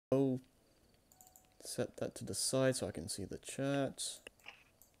I'll set that to the side so I can see the chat.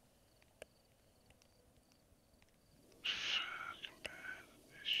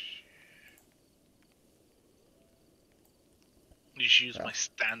 You should use my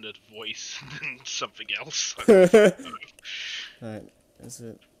standard voice than something else. Right, is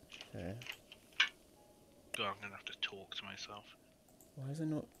it? Okay. God, I'm gonna have to talk to myself. Why is it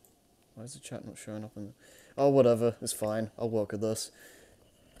not? Why is the chat not showing up in the... Oh, whatever. It's fine. I'll work with this.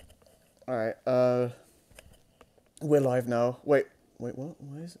 Alright, we're live now. Wait, what?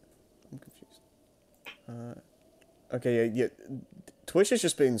 Why is it? I'm confused. Okay, yeah. Twitch is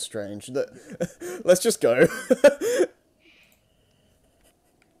just being strange. Let's just go.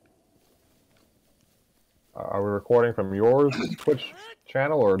 Are we recording from your Twitch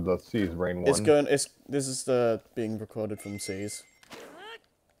channel or the C's Brain one? This is being recorded from C's.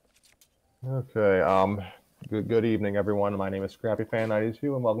 Okay, good evening, everyone. My name is Scrappy Fan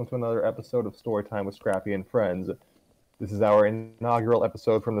 92, and welcome to another episode of Storytime with Scrappy and Friends. This is our inaugural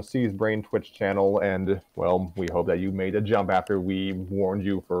episode from the C's Brain Twitch channel, and, well, we hope that you made a jump after we warned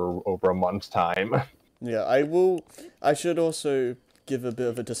you for over a month's time. Yeah, I should also give a bit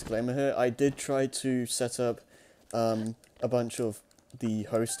of a disclaimer here. I did try to set up a bunch of the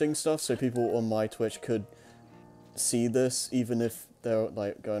hosting stuff so people on my Twitch could see this even if they're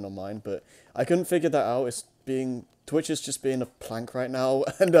like going on mine, but I couldn't figure that out. Twitch is just being a plank right now,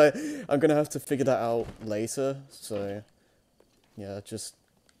 and I'm gonna have to figure that out later. So yeah, that's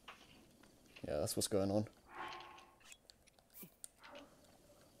what's going on.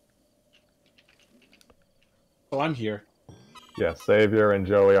 Oh, I'm here. Yes, Xavier and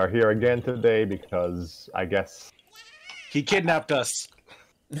Joey are here again today because, I guess... He kidnapped us.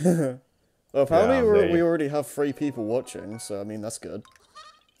 Well, apparently Yeah, we already have 3 people watching, so I mean, that's good.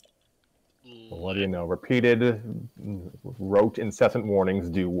 Well, what do you know? Repeated, rote, incessant warnings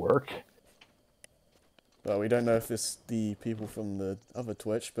do work. Well, we don't know if it's the people from the other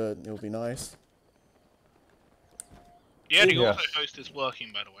Twitch, but it'll be nice. Yeah, the Yes. auto host is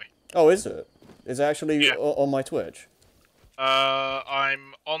working, by the way. Oh, is it? Is it actually Yeah. on my Twitch?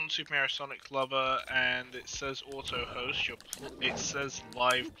 I'm on Super Mario Sonic Lover, and it says auto host. It says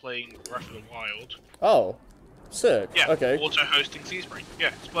live playing Breath of the Wild. Oh, sick. Yeah. Okay. Auto hosting Seaspring.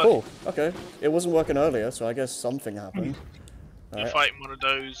 Yeah, it's working. Cool. Okay. It wasn't working earlier, so I guess something happened. You're Alright. fighting one of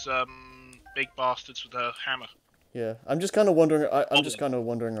those big bastards with a hammer. Yeah. I'm just kind of wondering. I'm just kind of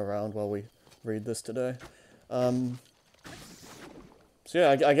wandering around while we read this today. So yeah,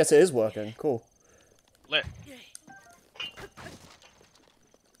 I guess it is working. Cool. Lit.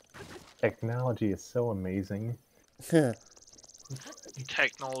 Technology is so amazing.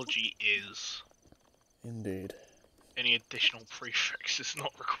 Technology is. Indeed. Any additional prefix is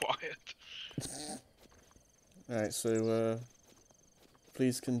not required. Alright. So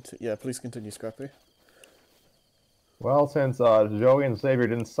please continue, Scrappy. Well, since Joey and Xavier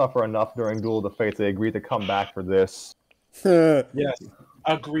didn't suffer enough during Duel of the Fates, they agreed to come back for this. Yes,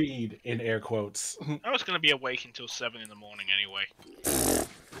 agreed in air quotes. I was going to be awake until 7 in the morning anyway,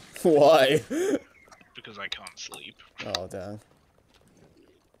 Why? because I can't sleep. Oh damn.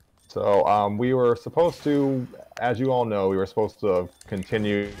 So, we were supposed to, as you all know, we were supposed to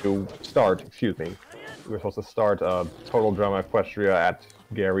start Total Drama Equestria at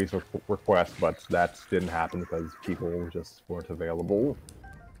Gary's request, but that didn't happen because people just weren't available.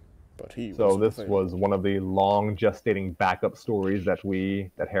 But he. So this was one of the long gestating backup stories that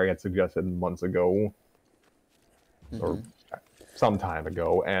Harry had suggested months ago, or some time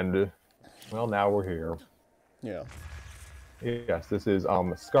ago, and well, now we're here. Yeah. Yes, this is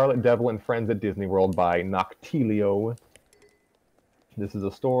Scarlet Devil and Friends at Disneyworld by Noctilio. This is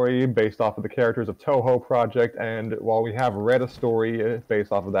a story based off of the characters of Touhou Project, and while we have read a story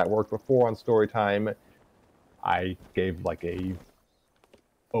based off of that work before on Storytime, I gave like a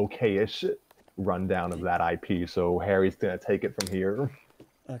okay-ish rundown of that IP, so Harry's gonna take it from here.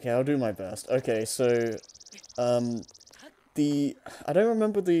 Okay, I'll do my best. Okay, so I don't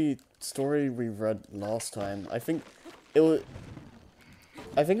remember the story we read last time. I think it was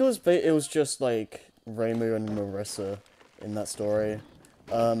just like Reimu and Marissa in that story.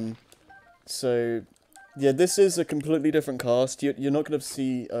 So yeah, this is a completely different cast. You're not gonna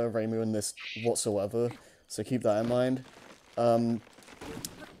see Reimu in this whatsoever, so keep that in mind.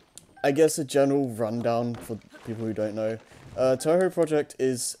 I guess a general rundown for people who don't know. Touhou Project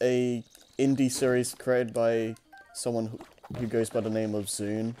is a indie series created by someone who goes by the name of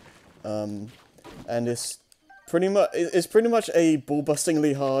Zune, and it's pretty much a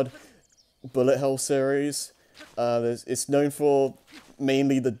ball-bustingly hard bullet hell series. It's known for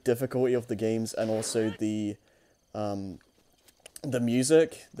mainly the difficulty of the games and also the the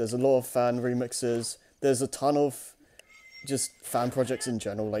music. There's a lot of fan remixes. There's a ton of just fan projects in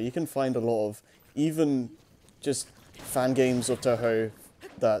general. Like, you can find a lot of even just fan games of Touhou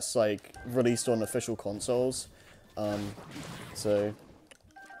that's like released on official consoles. So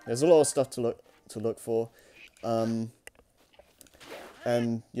there's a lot of stuff to look for. And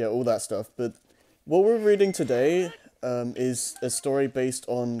yeah, all that stuff. But what we're reading today is a story based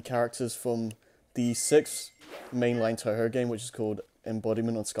on characters from the 6th mainline Touhou game, which is called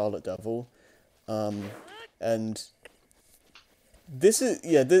Embodiment on Scarlet Devil. And this is,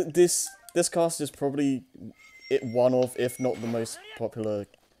 yeah, this cast is probably one of, if not the most popular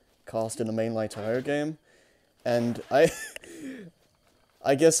cast in the mainline Touhou game. And I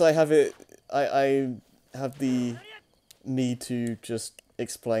guess I have the need to just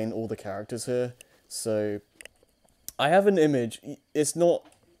explain all the characters here. So I have an image. It's not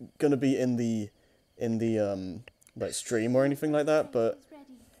gonna be in the like stream or anything like that, but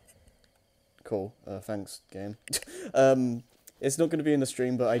cool. Thanks, game. It's not gonna be in the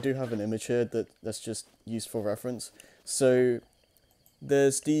stream, but I do have an image here that's just used for reference. So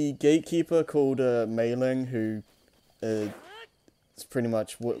there's the gatekeeper called Mei Ling, who it's pretty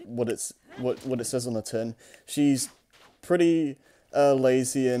much what it says on the tin. She's pretty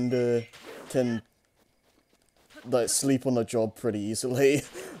lazy and can like sleep on the job pretty easily.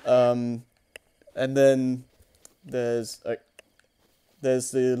 And then there's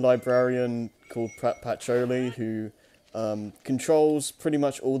the librarian called Patchouli, who controls pretty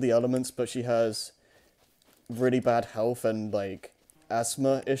much all the elements, but she has really bad health and like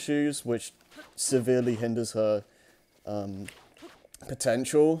asthma issues, which severely hinders her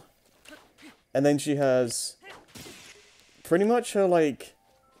potential. And then she has pretty much her like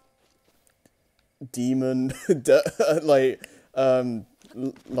demon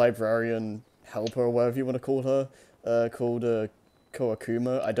librarian helper, or whatever you want to call her, called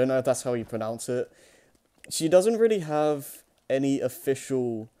Koakuma. I don't know if that's how you pronounce it. She doesn't really have any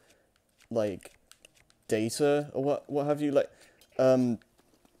official like data or what have you, like on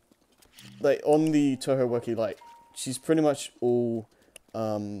the Touhou Wiki, like she's pretty much all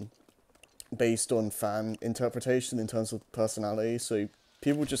based on fan interpretation in terms of personality, so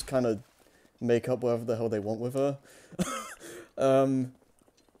people just kind of make up whatever the hell they want with her.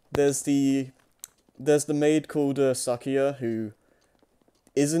 There's the maid called Sakia, who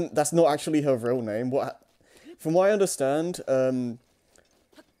that's not actually her real name. From what I understand,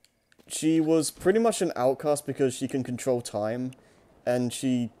 she was pretty much an outcast because she can control time, and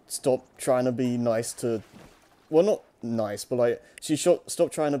she stopped trying to be nice to, well, not nice, but like she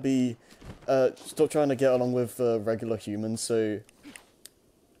stopped trying to get along with regular humans. So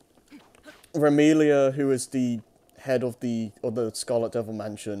Ramelia, who is the head of the Scarlet Devil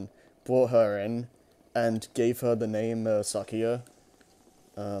Mansion, brought her in and gave her the name Sakia.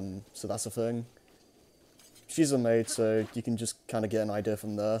 So that's a thing. She's a maid, so you can just kind of get an idea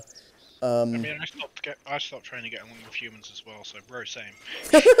from there. I mean, I stopped trying to get along with humans as well, so bro, same.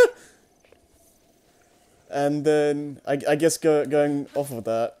 And then I guess going off of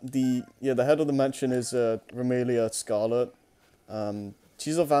that, the head of the mansion is Ramelia Scarlet.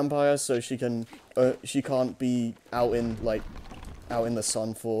 She's a vampire, so she can't be out in the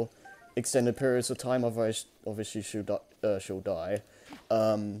sun for extended periods of time. Otherwise, obviously she'll die.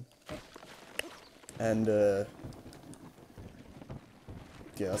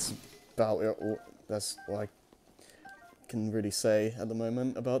 Yeah, that's about it. That's what I can really say at the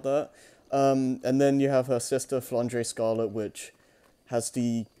moment about that. And then you have her sister, Flandre Scarlet, which has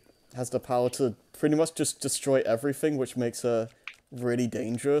the power to pretty much just destroy everything, which makes her really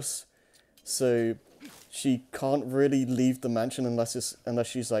dangerous. So she can't really leave the mansion unless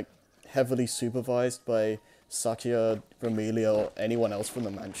she's like heavily supervised by Sakia, Ramelia, or anyone else from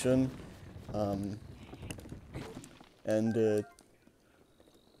the mansion.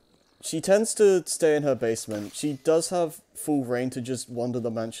 She tends to stay in her basement. She does have full reign to just wander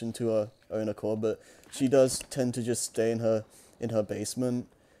the mansion to her own accord, but she does tend to just stay in her basement.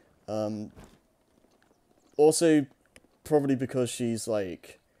 Also, probably because she's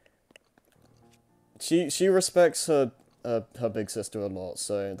like, she respects her big sister a lot,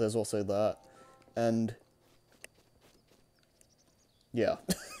 so there's also that. And yeah,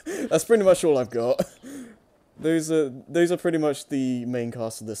 that's pretty much all I've got. Those are pretty much the main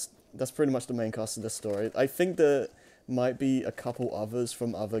cast of this. That's pretty much the main cast of this story. I think there might be a couple others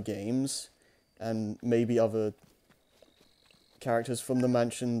from other games, and maybe other characters from the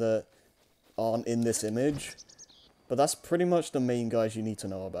mansion that aren't in this image. But that's pretty much the main guys you need to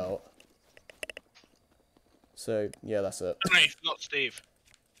know about. So, yeah, that's it. Hey, not Steve.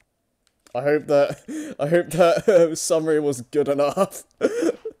 I hope that summary was good enough.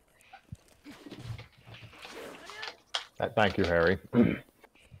 Thank you, Harry.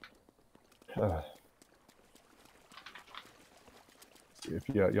 If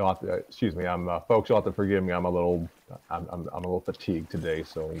you'll have to, excuse me, folks, you'll have to forgive me. I'm a little fatigued today,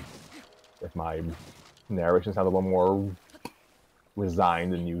 so if my narration sounds a little more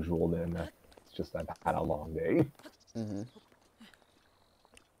resigned than usual, then it's just I've had a long day. Mm-hmm.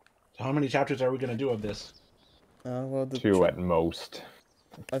 So how many chapters are we gonna do of this? Well, 2 at most.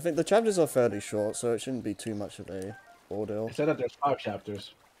 I think the chapters are fairly short, so it shouldn't be too much of a ordeal. It said that there's 5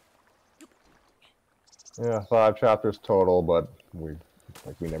 chapters. Yeah, 5 chapters total, but we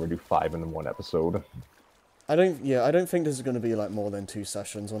never do 5 in one episode. I don't think this is going to be like more than 2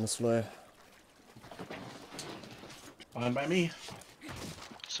 sessions, honestly. Fine by me.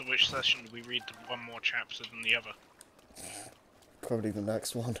 So which session do we read one more chapter than the other? Probably the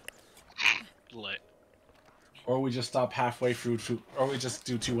next one. Lit. Or we just stop halfway through, or we just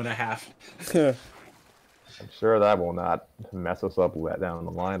do 2.5. I'm sure that will not mess us up down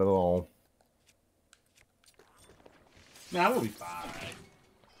the line at all. Nah, we'll be fine.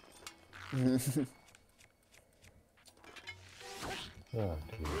 Oh,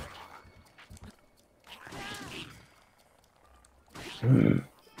 dear.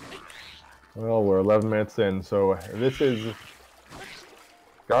 Well, we're 11 minutes in, so this is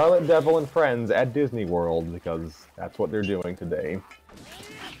Scarlet Devil and Friends at Disney World, because that's what they're doing today.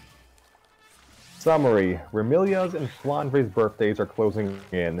 Summary: Remilia's and Flandre's birthdays are closing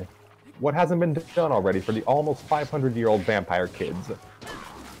in. What hasn't been done already for the almost 500-year-old vampire kids?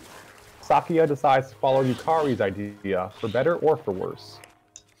 Sakuya decides to follow Yukari's idea, for better or for worse.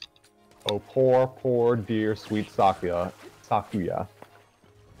 Oh, poor, dear, sweet Sakuya.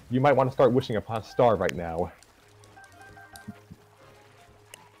 You might want to start wishing upon a star right now.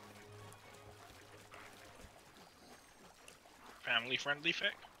 Family-friendly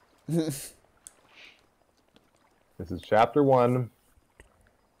fic? This is Chapter 1.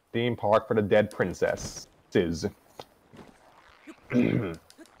 Theme Park for the Dead Princess.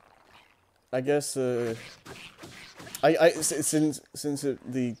 I guess, since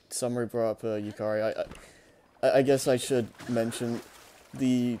the summary brought up Yukari, I guess I should mention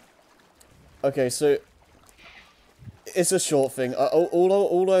the... Okay, so it's a short thing.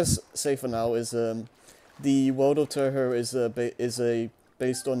 All I say for now is the world of Touhou is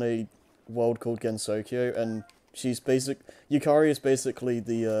based on a world called Gensokyo, and Yukari is basically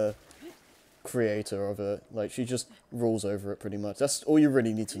the creator of it. Like, she just rules over it pretty much. That's all you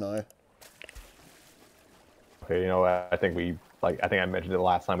really need to know. Okay, I think I think I mentioned it the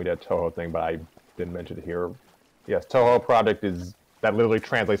last time we did a Touhou thing, but I didn't mention it here. Yes, Touhou Project that literally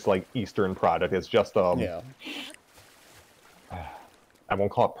translates to like Eastern Project. It's just yeah. I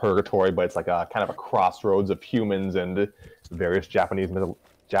won't call it purgatory, but it's like a kind of a crossroads of humans and various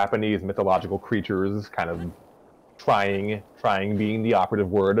Japanese mythological creatures, kind of trying being the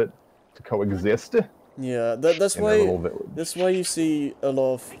operative word to coexist. Yeah, that's why you see a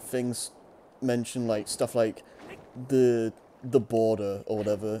lot of things mention like stuff like the border or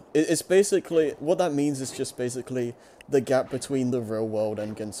whatever. It's basically what that means is just basically the gap between the real world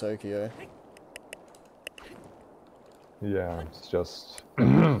and Gensokyo. Yeah, it's just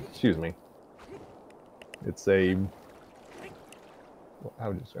excuse me. It's a how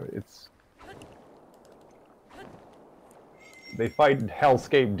would you say it? They fight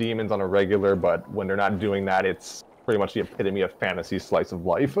hellscape demons on a regular, but when they're not doing that, it's pretty much the epitome of fantasy slice of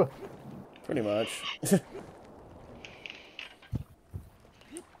life. Pretty much.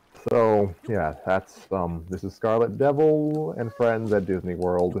 So, yeah, that's, this is Scarlet Devil and Friends at Disney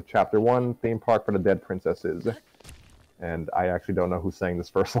World, Chapter 1, Theme Park for the Dead Princesses. And I actually don't know who's saying this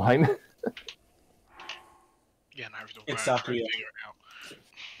first line. Yeah, no, It's trying to Sakuya. figure it out.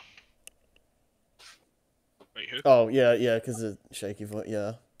 Wait, who? Oh, yeah, because of shaky voice,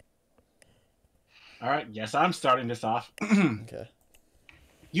 yeah. Alright, yes, I'm starting this off. Okay.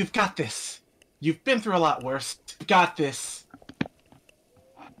 You've got this. You've been through a lot worse. You've got this.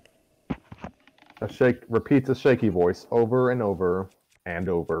 Repeats a shaky voice over and over and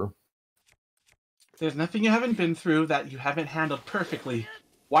over. There's nothing you haven't been through that you haven't handled perfectly.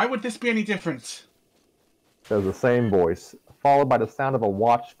 Why would this be any different? Says the same voice, followed by the sound of a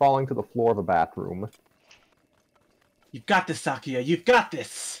watch falling to the floor of a bathroom. You've got this, Sakuya. You've got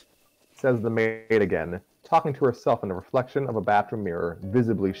this. Says the maid again, talking to herself in the reflection of a bathroom mirror,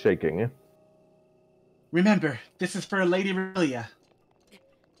 visibly shaking. Remember, this is for Lady Relia.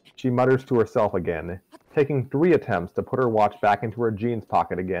 She mutters to herself again, taking 3 attempts to put her watch back into her jeans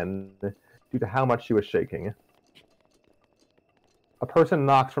pocket again, due to how much she was shaking. A person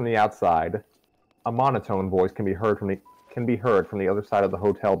knocks from the outside. A monotone voice can be heard from the other side of the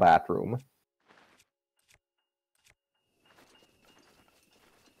hotel bathroom.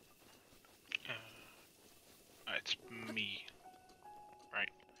 It's me. Right.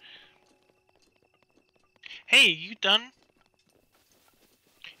 Hey, you done?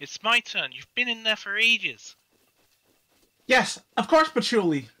 It's my turn. You've been in there for ages. Yes, of course,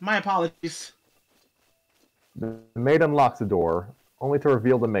 Patchouli. My apologies. The maid unlocks the door, only to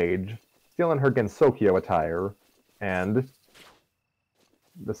reveal the mage, still in her Gensokyo attire, and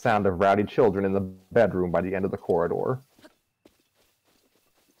the sound of rowdy children in the bedroom by the end of the corridor.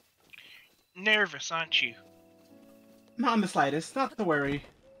 Nervous, aren't you? Not in the slightest, not to worry.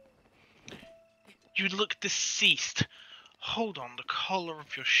 You look deceased. Hold on, the collar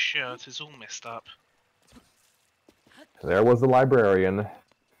of your shirt is all messed up. There was the librarian,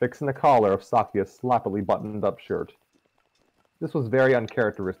 fixing the collar of Sakia's sloppily buttoned-up shirt. This was very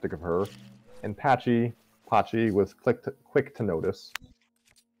uncharacteristic of her, and Pachi was quick to notice.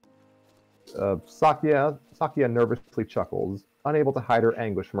 Sakia nervously chuckles, unable to hide her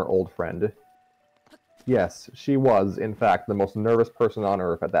anguish from her old friend. Yes, she was, in fact, the most nervous person on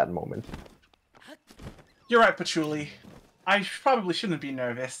Earth at that moment. You're right, Patchouli. I probably shouldn't be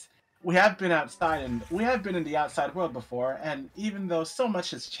nervous. We have been outside, and we have been in the outside world before, and even though so much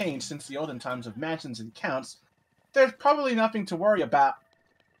has changed since the olden times of mansions and counts, there's probably nothing to worry about.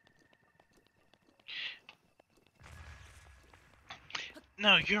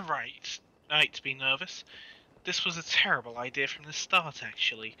 No, you're right. Right to be nervous. This was a terrible idea from the start,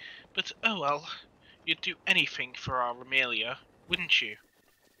 actually. But oh well. You'd do anything for our Amelia, wouldn't you?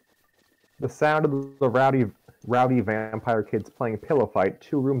 The sound of the rowdy vampire kids playing pillow fight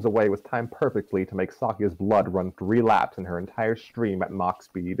 2 rooms away was timed perfectly to make Sakia's blood run 3 laps in her entire stream at Mach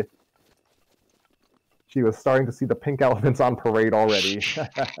speed. She was starting to see the pink elephants on parade already.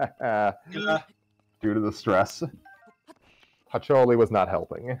 Due to the stress. Hacholi was not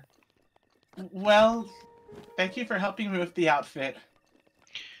helping. Well, thank you for helping me with the outfit.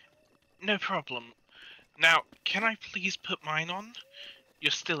 No problem. Now, can I please put mine on?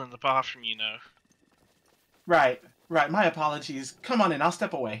 You're still in the bathroom, you know. Right, my apologies. Come on in, I'll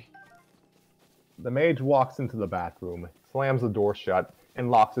step away. The mage walks into the bathroom, slams the door shut,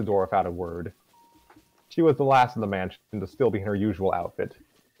 and locks the door without a word. She was the last of the mansion to still be in her usual outfit.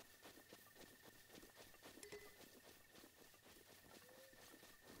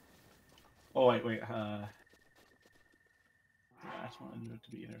 Oh, wait. I just wanted her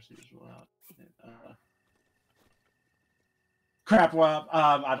to be in her usual outfit. Crap, well,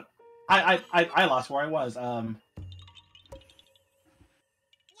 I lost where I was. I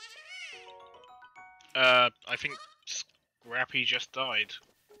think Scrappy just died.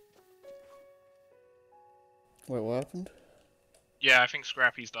 Wait, what happened? Yeah, I think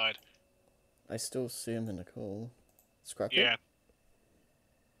Scrappy's died. I still see him in the call. Scrappy? Yeah.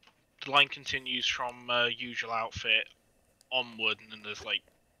 The line continues from usual outfit onward, and then there's like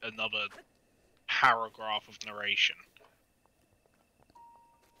another paragraph of narration.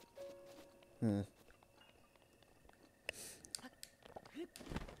 I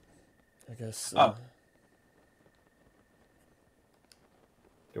guess.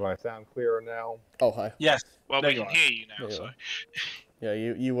 Do I sound clearer now? Oh, hi. Yes. Well, there we you can are. hear you now, There you so. are. Yeah,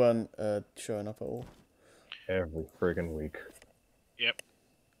 you weren't showing up at all. Every friggin' week. Yep.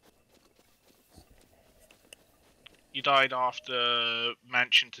 You died after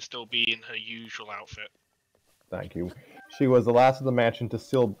Mansion to still be in her usual outfit. Thank you. She was the last of the mansion to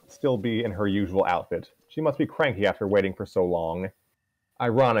still be in her usual outfit. She must be cranky after waiting for so long.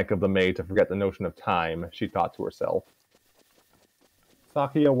 Ironic of the maid to forget the notion of time, she thought to herself.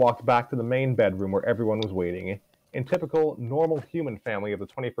 Sakia walked back to the main bedroom where everyone was waiting, in typical, normal human family of the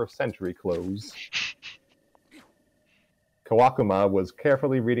 21st century clothes. Kawakuma was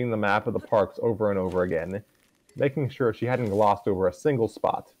carefully reading the map of the parks over and over again, making sure she hadn't glossed over a single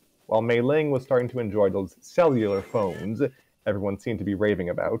spot, while Mei Ling was starting to enjoy those cellular phones everyone seemed to be raving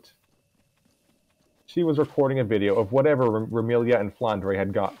about. She was recording a video of whatever Remilia and Flandre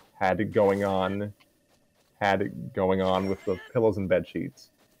had going on with the pillows and bed sheets.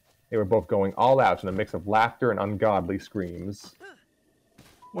 They were both going all out in a mix of laughter and ungodly screams.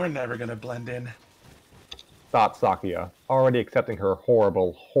 We're never gonna blend in. Thought Sakia, already accepting her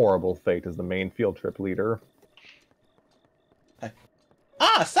horrible, horrible fate as the main field trip leader.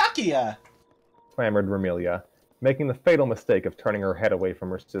 Ah, Sakia! Clamored Remilia, making the fatal mistake of turning her head away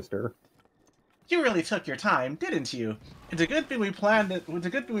from her sister. You really took your time, didn't you? It's a good thing we planned it. It's a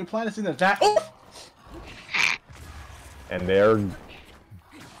good thing we planned this in advance. Oh! And there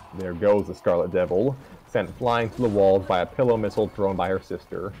goes the Scarlet Devil, sent flying through the walls by a pillow missile thrown by her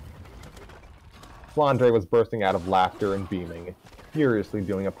sister. Flandre was bursting out of laughter and beaming, furiously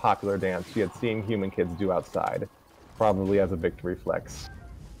doing a popular dance she had seen human kids do outside, probably as a victory flex.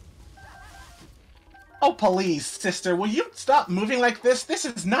 Oh, please, sister, will you stop moving like this? This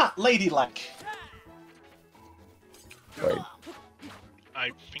is not ladylike. Wait,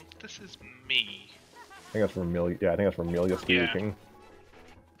 I think this is me. I think that's Vermilia. Yeah, I think that's Vermilia speaking. Yeah.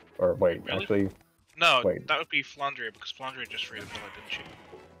 Or wait, Really? actually, No, wait. that would be Flandria, because Flandria just threw the pillow, didn't she?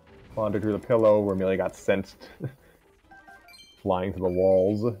 Flandre threw the pillow, Vermilia got sent flying to the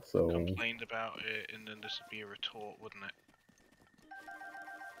walls, so... Complained about it, and then this would be a retort, wouldn't it?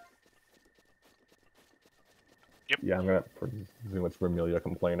 Yep. Yeah, I'm gonna presume it's Vermilia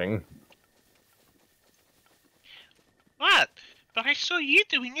complaining. What? But I saw you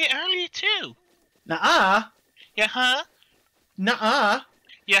doing it earlier too. Nuh-uh. Yeah, huh? Nuh-uh.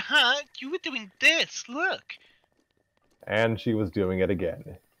 Yeah, huh? You were doing this, look. And she was doing it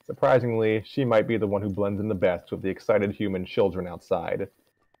again. Surprisingly, she might be the one who blends in the best with the excited human children outside.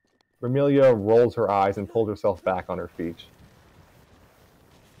 Vermilia rolls her eyes and pulls herself back on her feet.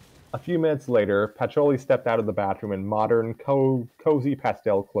 A few minutes later, Pacioli stepped out of the bathroom in modern, cozy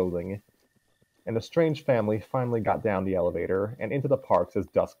pastel clothing, and the strange family finally got down the elevator and into the parks as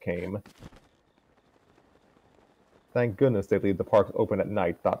dusk came. Thank goodness they leave the parks open at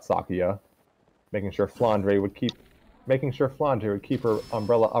night, thought Sakia. Making sure Flandre would keep her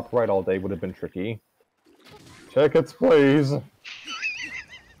umbrella upright all day would have been tricky. Tickets, please!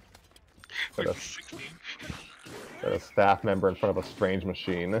 Said a staff member in front of a strange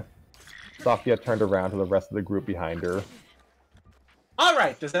machine. Sakia turned around to the rest of the group behind her.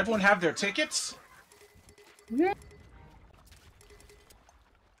 Alright, does everyone have their tickets? Yeah.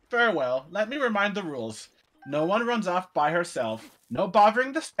 Very well, let me remind the rules. No one runs off by herself, no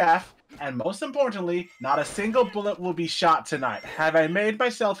bothering the staff, and most importantly, not a single bullet will be shot tonight. Have I made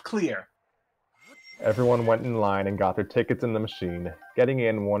myself clear? Everyone went in line and got their tickets in the machine, getting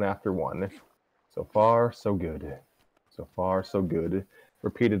in one after one. So far, so good. So far, so good,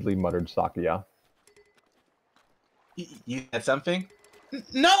 repeatedly muttered Sakia. You said something?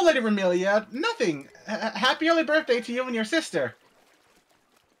 No, Lady Vermilia, nothing. Happy early birthday to you and your sister.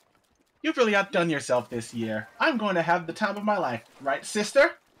 You've really outdone yourself this year. I'm going to have the time of my life, right,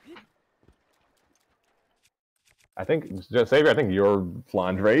 sister? I think, Xavier, I think you're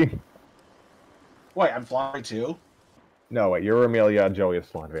Flandre. Wait, I'm Flandre too? No, wait, you're Amelia, Joey is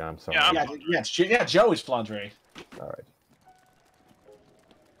Flandre, I'm sorry. Yeah, Yeah, Joe is Flandre. Alright.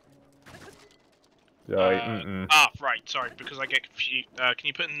 Joey, Right, sorry, because I get confused. Can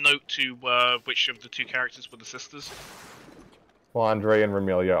you put a note to which of the two characters were the sisters? Flandre and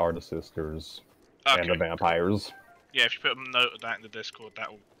Vermilia are the sisters. Okay. And the vampires. Yeah, if you put a note of that in the Discord, that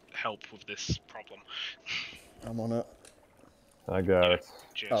will help with this problem. I'm on it. I got it.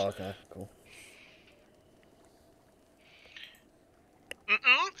 Cheers. Oh, okay, cool.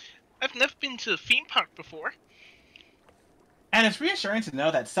 I've never been to a theme park before. And it's reassuring to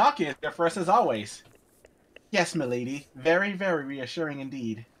know that Saki is there for us as always. Yes, milady. Very, very reassuring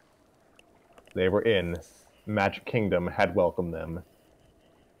indeed. They were in. Magic Kingdom had welcomed them.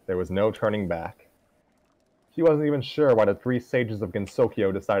 There was no turning back. She wasn't even sure why the three sages of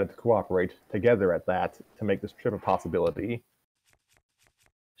Gensokyo decided to cooperate, together at that, to make this trip a possibility.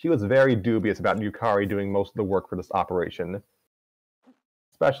 She was very dubious about Yukari doing most of the work for this operation,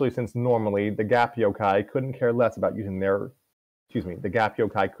 especially since normally the Gap Yokai couldn't care less about using the Gap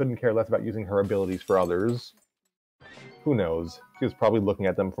Yokai couldn't care less about using her abilities for others. Who knows? She was probably looking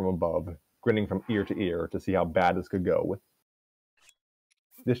at them from above, grinning from ear to ear to see how bad this could go.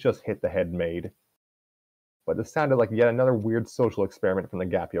 This just hit the head maid. But this sounded like yet another weird social experiment from the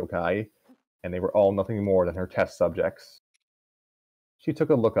Gap Yokai, and they were all nothing more than her test subjects. She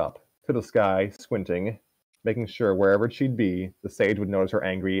took a look up, to the sky, squinting, making sure wherever she'd be, the sage would notice her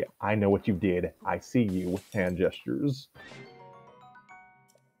angry, "I know what you did, I see you," hand gestures.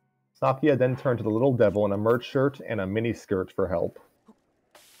 Sakia then turned to the little devil in a merch shirt and a mini skirt for help.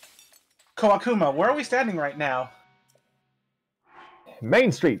 Kawakuma, where are we standing right now?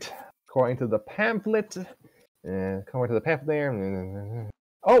 Main Street! According to the pamphlet there...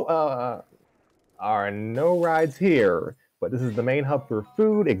 are no rides here, but this is the main hub for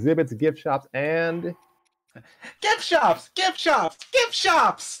food, exhibits, gift shops, and... Gift shops! Gift shops! Gift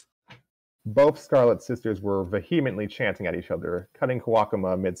shops! Both Scarlet sisters were vehemently chanting at each other, cutting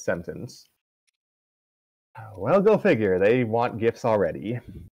Kawakuma mid-sentence. Well, go figure, they want gifts already.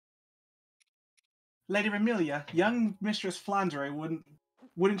 Lady Vermilia, young Mistress Flandre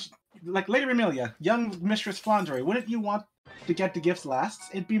wouldn't like Lady Vermilia, young Mistress Flandre, wouldn't you want to get the gifts last?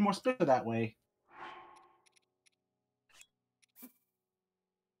 It'd be more special that way.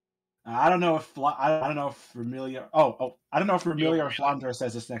 I don't know if I don't know if Remilia. I don't know if Remilia or Flandre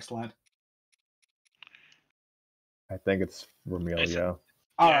says this next line. I think it's Is it? Remelia.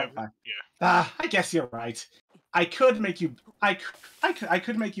 All Yeah, right, fine. yeah. I guess you're right. I could make you. I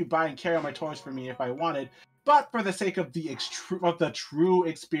could make you buy and carry all my toys for me if I wanted, but for the sake of the true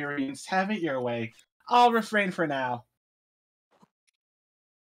experience, have it your way. I'll refrain for now.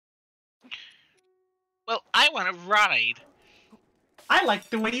 Well, I want to ride. I like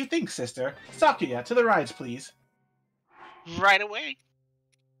the way you think, sister. Sakuya, to the rides, please. Right away.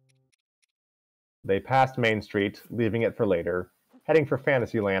 They passed Main Street, leaving it for later, heading for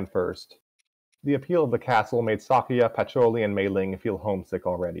Fantasyland first. The appeal of the castle made Sakuya, Pacholi, and Mei Ling feel homesick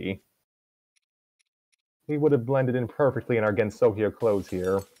already. He would have blended in perfectly in our Gensokyo clothes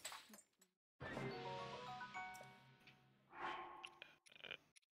here.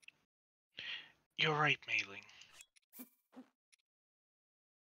 You're right, Mailing.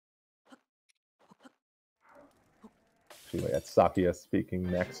 Wait, that's Sakuya speaking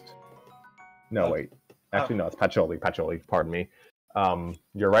next. No, wait. Actually, no, it's Pacholi. Pacholi, pardon me.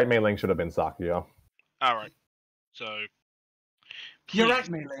 You're right, Mei Ling should have been Sakuya. Alright. So. You're please- right,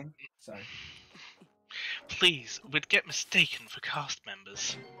 Mei-Ling. Sorry. Please, we'd get mistaken for cast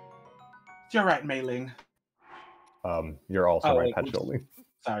members. You're right, Mei-Ling. You're also right, wait, Pacholi.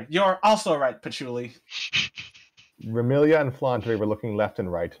 Sorry. You're also right, Patchouli. Remelia and Flandre were looking left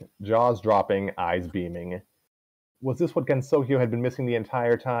and right, jaws dropping, eyes beaming. Was this what Gensokyo had been missing the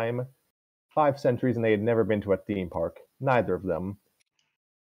entire time? 5 centuries and they had never been to a theme park. Neither of them.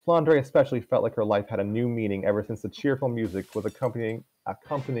 Flandre especially felt like her life had a new meaning ever since the cheerful music was accompanying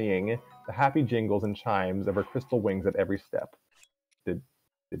the happy jingles and chimes of her crystal wings at every step. Did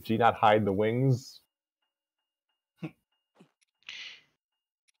she not hide the wings?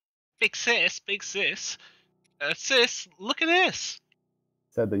 Big sis, big sis. Sis, look at this.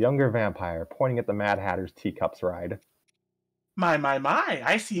 Said the younger vampire, pointing at the Mad Hatter's teacups ride. My,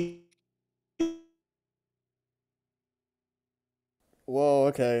 I see. Whoa,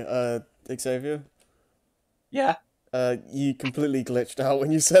 okay, Xavier? Yeah. You completely glitched out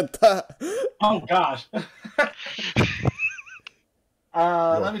when you said that. Oh, gosh.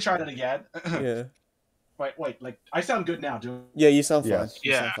 Let me try that again. Yeah. Wait, like, I sound good now, do Yeah, you sound fine. Yes.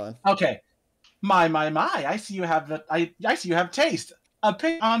 You sound Yeah. fine. Okay. My, I see you have I see you have taste. A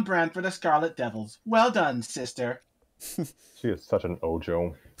pick on brand for the Scarlet Devils. Well done, sister. She is such an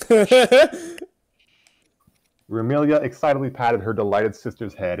ojo. Remelia excitedly patted her delighted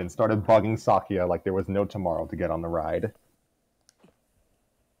sister's head and started bugging Sakuya like there was no tomorrow to get on the ride.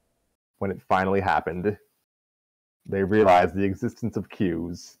 When it finally happened, they realized the existence of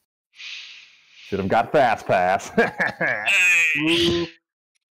queues. Should have got Fast Pass. Hey.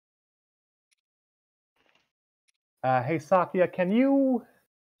 Hey Sakuya, can you...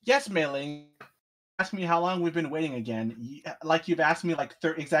 Yes, Mailing. Ask me how long we've been waiting again. Like you've asked me like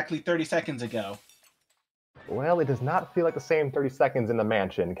exactly 30 seconds ago. Well, it does not feel like the same 30 seconds in the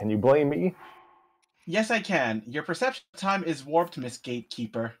mansion. Can you blame me? Yes, I can. Your perception of time is warped, Miss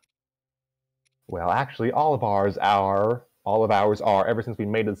Gatekeeper. Well, actually, all of ours are ever since we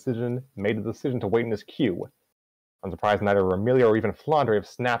made the decision to wait in this queue. I'm surprised neither Remelia or even Flandre have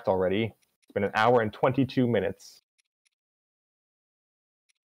snapped already. It's been an hour and 22 minutes.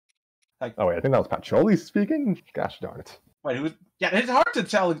 Like, oh wait, I think that was Pacholi speaking? Gosh darn it. Wait, who? Yeah, it's hard to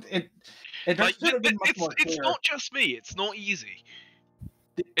tell. It Like, should have been much more it's clear. not just me, it's not easy.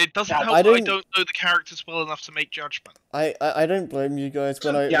 It doesn't Yeah, help I that I don't- don't know the characters well enough to make judgment. I don't blame you guys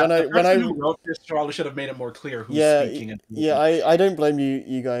when I the person who wrote this probably should have made it more clear who's speaking. I don't blame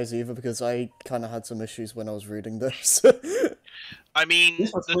you guys either because I kind of had some issues when I was reading this. I mean,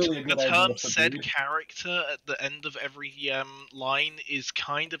 This was clearly a the good idea term for said Blue. character at the end of every line is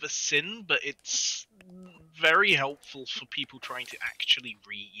kind of a sin, but it's very helpful for people trying to actually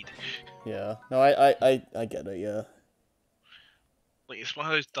read. Yeah, no, I get it. Yeah, Like, it's one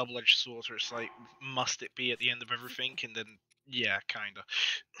of those double-edged swords where it's like, must it be at the end of everything? And then, yeah, kinda.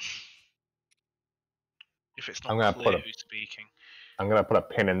 If it's I'm not gonna clear put a- who's speaking. I'm gonna put a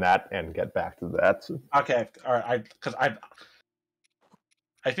pin in that and get back to that. Okay, all right.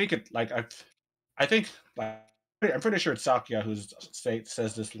 I think it like I think like I'm pretty sure it's Sakuya who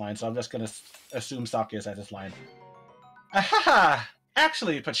says this line, so I'm just gonna assume Sakuya says this line. Ahaha!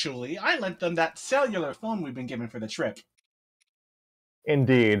 Actually, Patchouli, I lent them that cellular phone we've been given for the trip.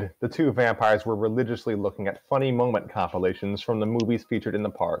 Indeed, the two vampires were religiously looking at funny moment compilations from the movies featured in the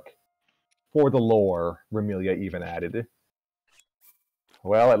park. For the lore, Remelia even added.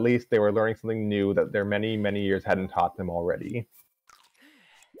 Well, at least they were learning something new that their many, many years hadn't taught them already.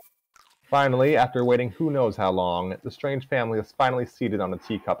 Finally, after waiting who knows how long, the strange family is finally seated on the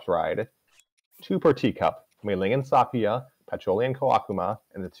teacups ride. 2 per teacup, Mei Ling and Sakuya, Patchouli and Koakuma,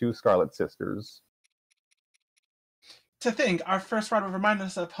 and the 2 Scarlet Sisters. To think, our first ride will remind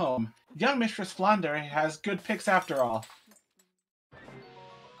us of home. Young Mistress Flounder has good picks after all.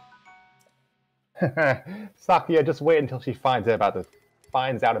 Sakuya, just wait until she finds out about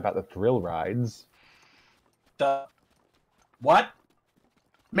the thrill rides. The what?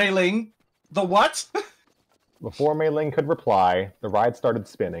 Mei Ling? The what? Before Mei Ling could reply, the ride started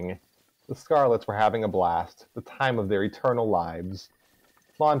spinning. The Scarlets were having a blast, the time of their eternal lives.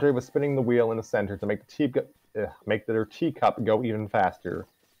 Flandre was spinning the wheel in the center to make their teacup go even faster.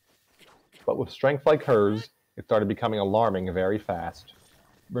 But with strength like hers, it started becoming alarming very fast.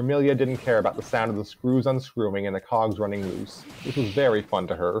 Vermilia didn't care about the sound of the screws unscrewing and the cogs running loose. This was very fun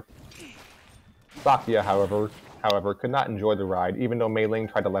to her. Sakuya, however, could not enjoy the ride, even though Mei Ling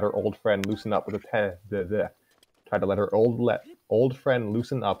tried to let her old friend loosen up with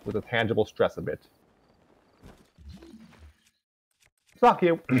a tangible stress a bit.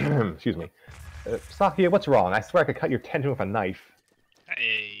 Sakuya, excuse me. Sakuya, what's wrong? I swear I could cut your tendon with a knife.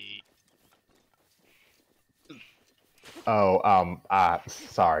 Hey. Oh,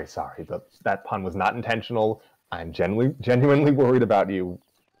 sorry. That pun was not intentional. I'm genuinely worried about you.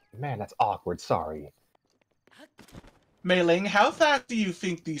 Man, that's awkward, sorry. Mei Ling, how fast do you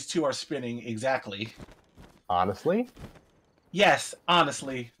think these 2 are spinning exactly? Honestly? Yes,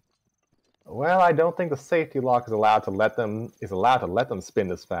 honestly. Well, I don't think the safety lock is allowed to let them spin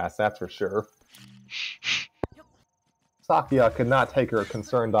this fast, that's for sure. Sakuya could not take her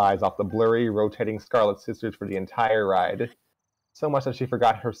concerned eyes off the blurry, rotating Scarlet Sisters for the entire ride. So much that she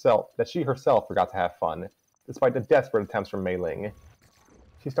herself forgot to have fun, despite the desperate attempts from Mei Ling.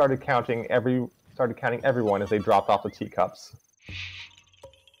 She started counting everyone as they dropped off the teacups.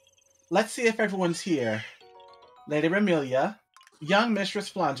 Let's see if everyone's here. Lady Remilia, Young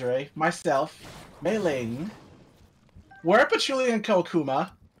Mistress Flandre, myself, Mei Ling. Where are Patchouli and Kokuma?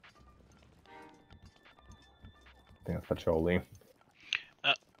 I think that's Patchouli.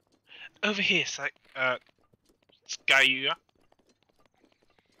 Over here, Skyuya.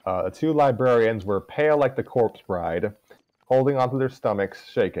 The 2 librarians were pale like the corpse bride, holding onto their stomachs,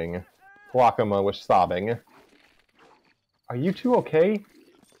 shaking. Koakuma was sobbing. Are you 2 okay?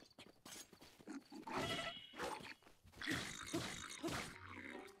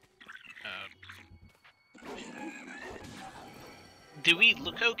 Do we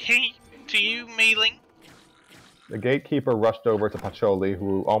look okay to you, Mei Ling? The gatekeeper rushed over to Patchouli,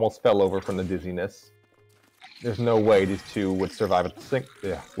 who almost fell over from the dizziness. There's no way these 2 would survive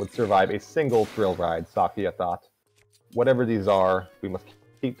a single thrill ride, Sakuya thought. Whatever these are, we must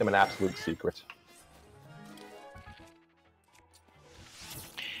keep them an absolute secret.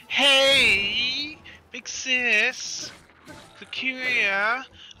 Hey, big sis, Sakuya,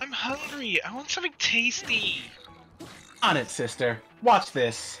 I'm hungry. I want something tasty. On it, sister. Watch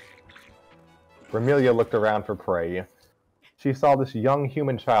this. Vermilia looked around for prey. She saw this young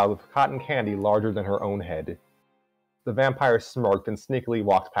human child with cotton candy larger than her own head. The vampire smirked and sneakily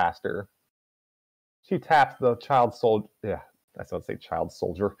walked past her. She tapped the child soldier. Yeah, I was about to say child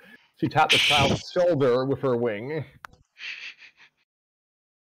soldier. She tapped the child's shoulder with her wing.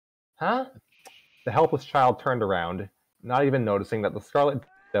 Huh? The helpless child turned around, not even noticing that the Scarlet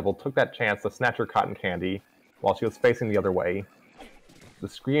Devil took that chance to snatch her cotton candy while she was facing the other way. The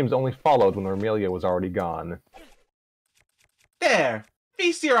screams only followed when Vermilia was already gone. There!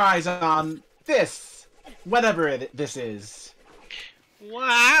 Feast your eyes on this! Whatever this is.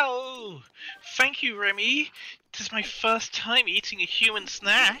 Wow! Thank you, Remy. This is my first time eating a human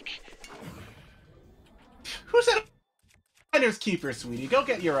snack. Who said finders keepers, sweetie? Go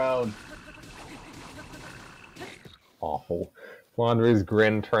get your own. Awful. Flandre's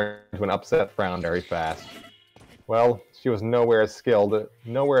grin turned to an upset frown very fast. Well, she was nowhere as skilled as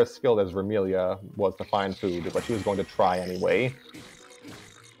Vermilia was to find food, but she was going to try anyway.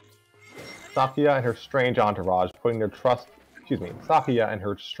 Sakuya and her strange entourage putting their trust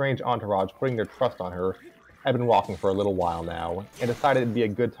on her had been walking for a little while now, and decided it'd be a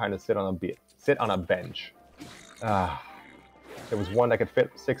good time to sit on a bench. There was one that could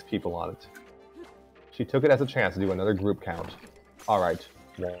fit 6 people on it. She took it as a chance to do another group count. Alright,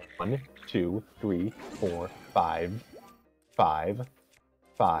 1, 2, 3, 4, 5. 5.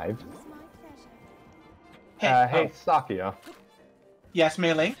 Hey, Sakuya. Yes,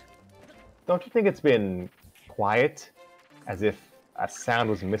 Mei Ling? Don't you think it's been quiet? As if a sound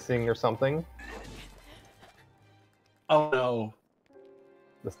was missing or something? Oh no.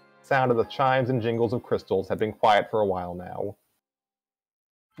 The sound of the chimes and jingles of crystals had been quiet for a while now.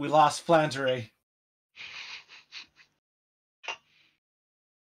 We lost Flandre.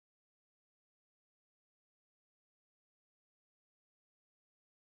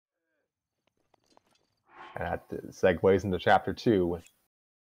 And that segues into chapter 2.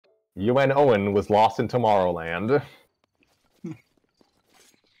 UN Owen was lost in Tomorrowland.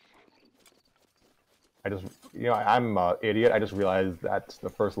 I'm an idiot. I just realized that the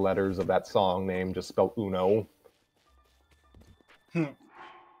first letters of that song name just spelled Uno.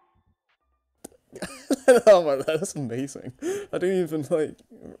 Oh my, that's amazing. I didn't even, like,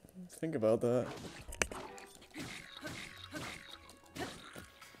 think about that.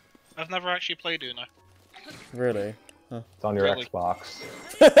 I've never actually played Uno. Really? Huh. It's on your Really? Xbox.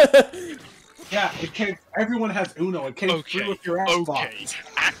 Yeah, it came. Everyone has Uno. It came free with your Xbox. Okay,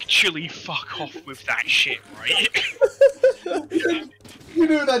 actually fuck off with that shit, right? You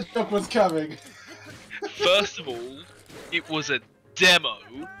knew that joke was coming. First of all, it was a demo.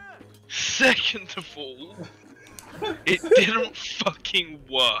 Second of all, it didn't fucking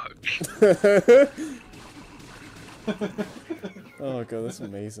work. Oh god, that's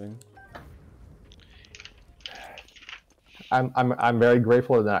amazing. I'm very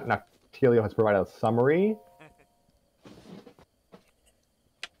grateful that Noctilio has provided a summary.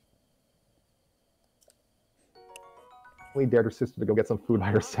 We dared her sister to go get some food by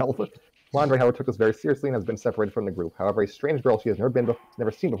herself. Flandre, however, took this very seriously and has been separated from the group. However, a strange girl she has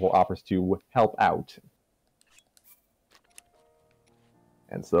never seen before offers to help out.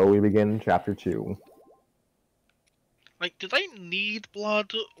 And so we begin chapter 2. Like, do they need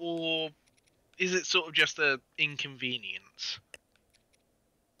blood, or is it sort of just an inconvenience?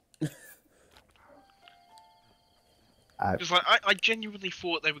 Because like, I genuinely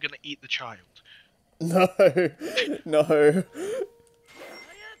thought they were going to eat the child. No, no.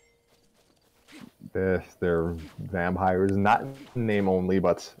 They're vampires, not in name only,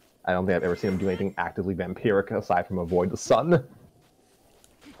 but I don't think I've ever seen them do anything actively vampiric aside from avoid the sun.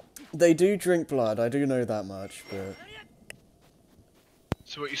 They do drink blood, I do know that much, but...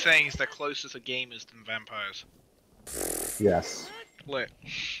 So what you're saying is they're closer to gamers than vampires? Yes. Lit.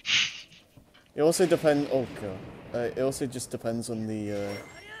 It also depends... Oh god. It also just depends on the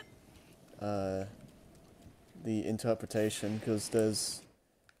interpretation, because there's...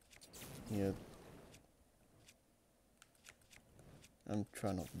 Yeah... I'm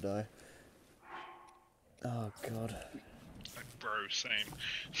trying not to die. Oh god. Like, bro, same.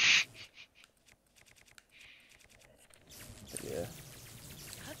 But yeah.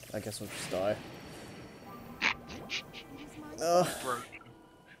 I guess I'll just die. Bro.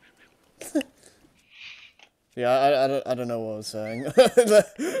 Yeah, I don't know what I was saying.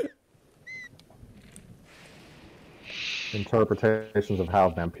 Interpretations of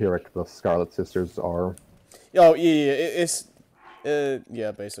how vampiric the Scarlet Sisters are. Oh yeah, it's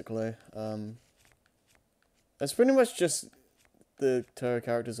yeah, basically. It's pretty much just the tarot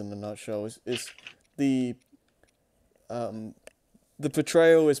characters in a nutshell. It's the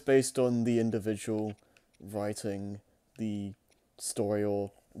portrayal is based on the individual writing the story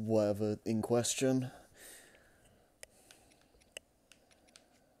or whatever in question.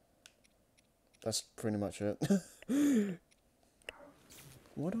 That's pretty much it.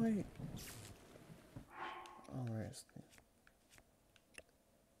 What do I... Oh, right.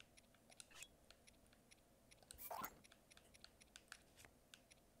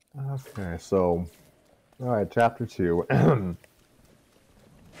 Okay, so... Alright, chapter 2.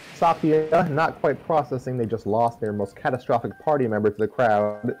 Sakia, not quite processing they just lost their most catastrophic party member to the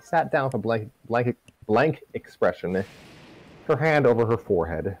crowd, sat down with a blank expression, her hand over her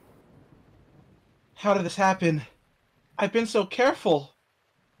forehead. How did this happen? I've been so careful.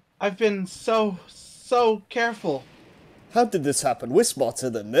 I've been so careful. How did this happen? We're smarter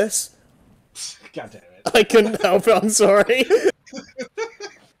than this. God damn it. I couldn't help it, I'm sorry.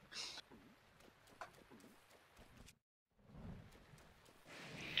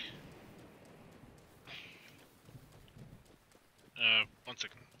 One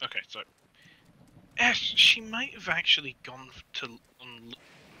second. Okay, so... she might have actually gone to...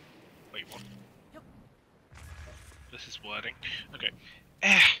 Wait, what? This is wording. Okay.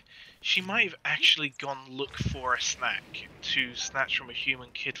 She might have actually gone look for a snack to snatch from a human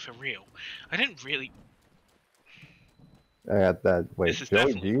kid for real. I didn't really... Wait, this is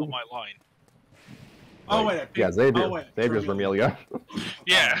Joey, definitely not my line. Oh wait, yeah, Xavier. oh, wait, Xavier's Vermelia.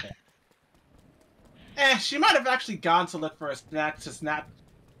 Yeah. Oh, okay. She might have actually gone to look for a snack to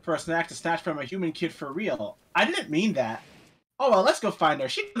snatch from a human kid for real. I didn't mean that. Oh well, let's go find her.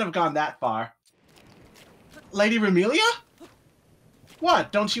 She couldn't have gone that far. Lady Remelia?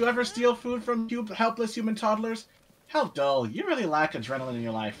 What? Don't you ever steal food from helpless human toddlers? How dull. You really lack adrenaline in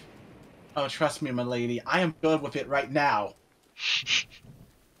your life. Oh, trust me, my lady. I am good with it right now.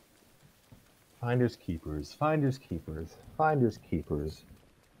 Finders keepers, finders keepers, finders keepers.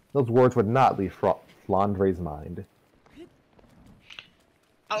 Those words would not leave Flandre's mind.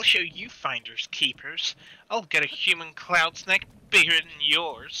 I'll show you finders keepers. I'll get a human cloud's neck bigger than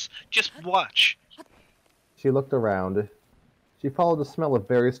yours. Just watch. She looked around. She followed the smell of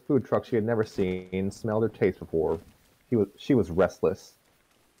various food trucks she had never seen, smelled or tasted before. She was restless.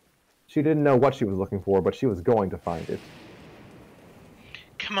 She didn't know what she was looking for, but she was going to find it.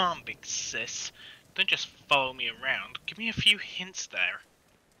 Come on, big sis. Don't just follow me around. Give me a few hints there.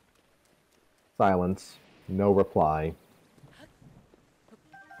 Silence. No reply.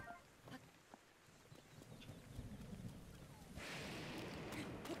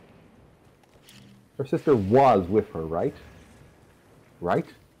 Her sister was with her, right? Right?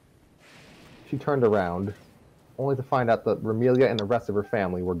 She turned around, only to find out that Remelia and the rest of her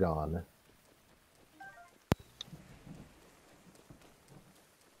family were gone.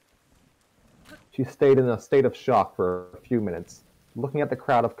 She stayed in a state of shock for a few minutes, looking at the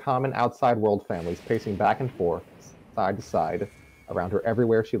crowd of common outside world families pacing back and forth, side to side, around her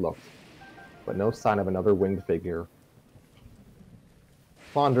everywhere she looked, but no sign of another winged figure.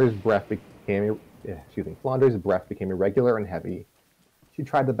 Flandre's breath became irregular and heavy. She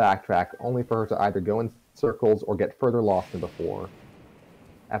tried to backtrack, only for her to either go in circles or get further lost than before.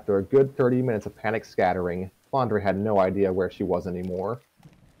 After a good 30 minutes of panic scattering, Flandre had no idea where she was anymore.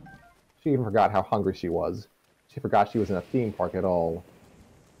 She even forgot how hungry she was. She forgot she was in a theme park at all.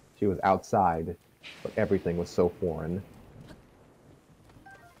 She was outside, but everything was so foreign.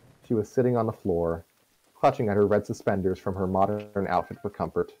 She was sitting on the floor, clutching at her red suspenders from her modern outfit for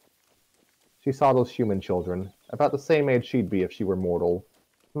comfort. She saw those human children, about the same age she'd be if she were mortal,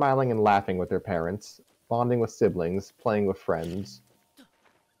 smiling and laughing with their parents, bonding with siblings, playing with friends.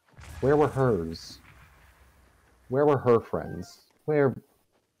 Where were hers? Where were her friends? Where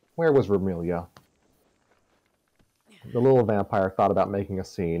was Remelia? The little vampire thought about making a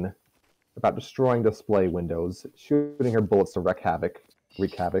scene, about destroying display windows, shooting her bullets to wreak havoc,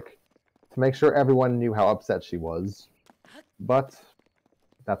 to make sure everyone knew how upset she was. But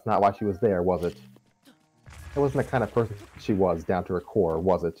that's not why she was there, was it? It wasn't the kind of person she was, down to her core,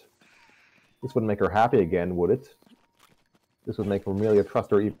 was it? This wouldn't make her happy again, would it? This would make Remelia trust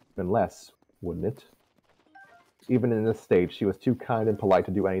her even less, wouldn't it? Even in this state, she was too kind and polite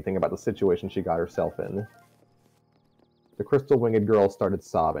to do anything about the situation she got herself in. The crystal-winged girl started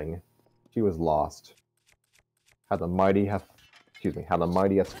sobbing. She was lost. How the mighty has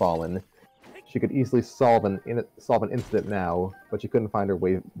fallen. She could easily solve an incident now, but she couldn't find her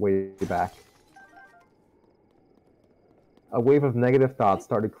way back. A wave of negative thoughts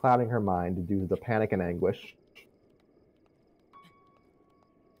started clouding her mind due to the panic and anguish.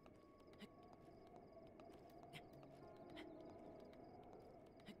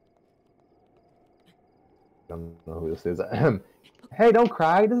 I don't know who this is. Hey, don't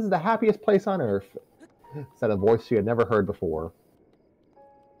cry! This is the happiest place on earth! Said a voice she had never heard before.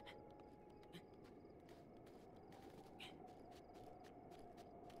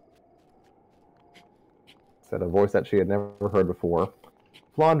 Said a voice that she had never heard before.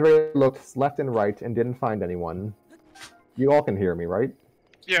 Flandre looked left and right and didn't find anyone. You all can hear me, right?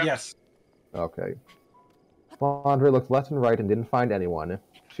 Yeah. Yes. Okay. Flandre looked left and right and didn't find anyone.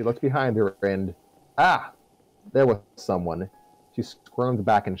 She looked behind her and... Ah! There was someone. She squirmed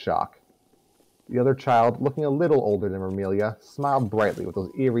back in shock. The other child, looking a little older than Remelia, smiled brightly with those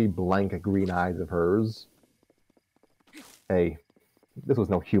eerie, blank green eyes of hers. Hey, this was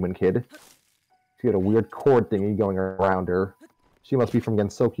no human kid. She had a weird cord thingy going around her. She must be from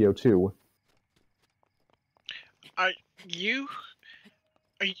Gensokyo, too. Are you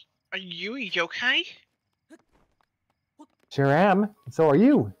a yokai? Sure am. So are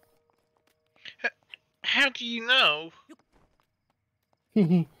you. How do you know?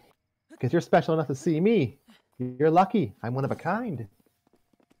 Hehe. Because you're special enough to see me. You're lucky. I'm one of a kind.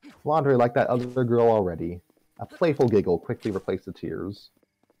 Flandre liked that other girl already. A playful giggle quickly replaced the tears.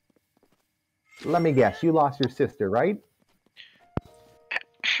 Let me guess, you lost your sister, right?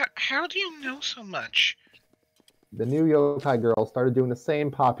 How do you know so much? The new yokai girl started doing the same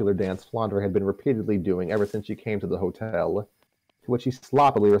popular dance Flandre had been repeatedly doing ever since she came to the hotel, to which she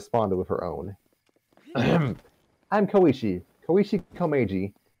sloppily responded with her own. I'm Koichi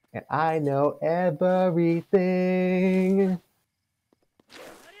Komeiji, and I know everything.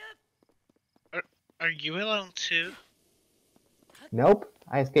 Are you alone too? Nope,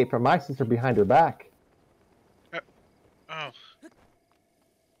 I escaped from my sister behind her back. Oh.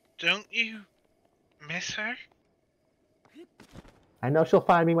 Don't you miss her? I know she'll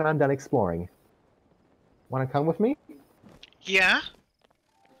find me when I'm done exploring. Want to come with me? Yeah?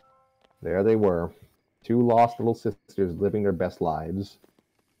 There they were. Two lost little sisters living their best lives.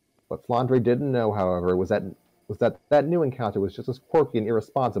 What Flandre didn't know, however, was that new encounter was just as quirky and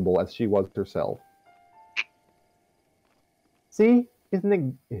irresponsible as she was herself. See? Isn't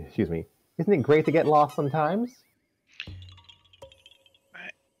it great to get lost sometimes?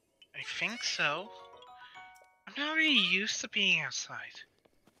 I think so. I'm not really used to being outside.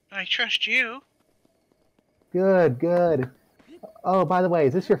 But I trust you. Good, good. Oh, by the way,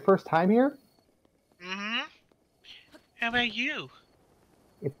 is this your first time here? Mm-hmm. How about you?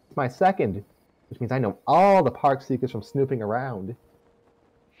 It's my second, which means I know all the park secrets from snooping around.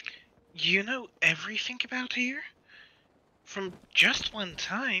 You know everything about here? From just one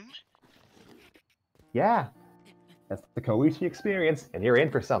time? Yeah, that's the Koichi experience, and you're in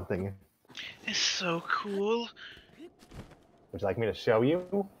for something. It's so cool. Would you like me to show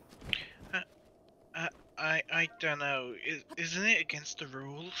you? I don't know. Isn't it against the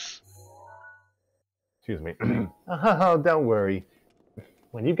rules? Excuse me. Oh, don't worry.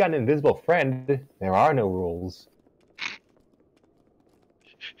 When you've got an invisible friend, there are no rules.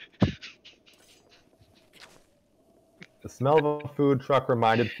 The smell of a food truck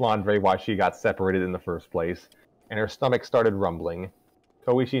reminded Flandre why she got separated in the first place, and her stomach started rumbling.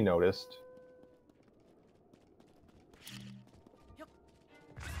 Koichi noticed.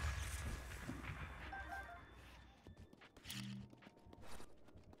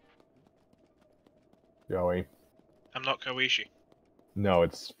 Joey. I'm not Koichi. No,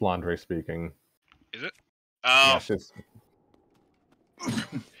 it's Flandre speaking. Is it? Oh. Yes, it's...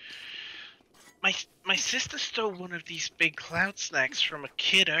 My sister stole one of these big cloud snacks from a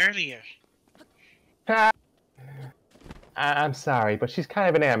kid earlier. I'm sorry, but she's kind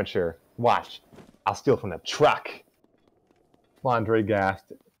of an amateur. Watch, I'll steal from the truck. Flandre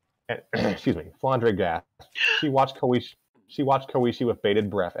gasped. Excuse me, Flandre gasped. She watched Koichi with bated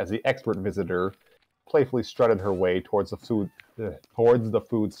breath as the expert visitor playfully strutted her way towards the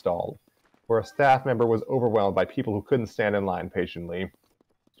food stall, where a staff member was overwhelmed by people who couldn't stand in line patiently.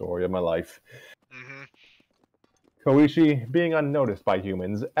 Story of my life. Mm-hmm. Koichi, being unnoticed by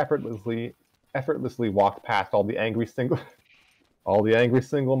humans, effortlessly walked past all the angry single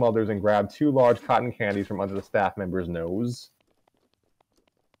mothers and grabbed two large cotton candies from under the staff member's nose.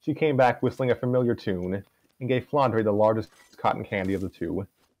 She came back whistling a familiar tune and gave Flandre the largest cotton candy of the two.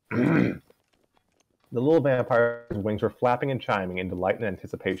 The little vampire's wings were flapping and chiming in delight and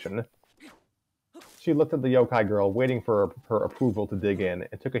anticipation. She looked at the yokai girl, waiting for her approval to dig in,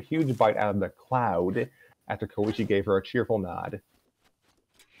 and took a huge bite out of the cloud after Koichi gave her a cheerful nod.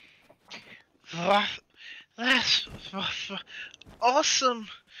 That's awesome!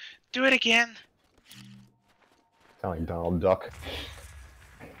 Do it again! Sound like Donald Duck.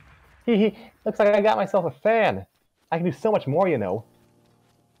 Hee, looks like I got myself a fan. I can do so much more, you know.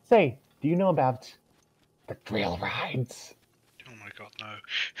 Say, do you know about the thrill rides? Oh my god, no.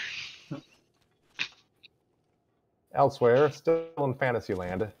 Elsewhere, still in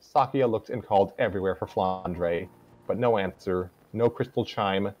Fantasyland, Sakia looked and called everywhere for Flandre, but no answer, no crystal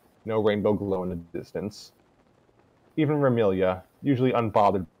chime, no rainbow glow in the distance. Even Remilia, usually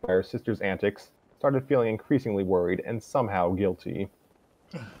unbothered by her sister's antics, started feeling increasingly worried and somehow guilty.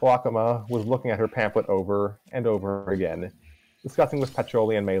 Wakama was looking at her pamphlet over and over again, discussing with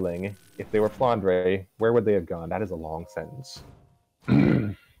Patroli and Mei Ling. If they were Flandre, where would they have gone? That is a long sentence.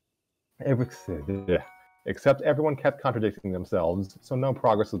 Except everyone kept contradicting themselves, so no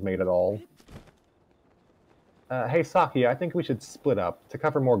progress was made at all. Hey Saki, I think we should split up to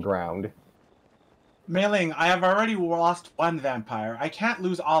cover more ground. Mei Ling, I have already lost one vampire. I can't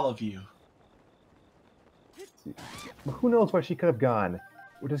lose all of you. Who knows where she could have gone?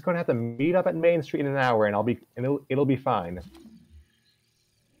 We're just going to have to meet up at Main Street in an hour, and it'll be fine.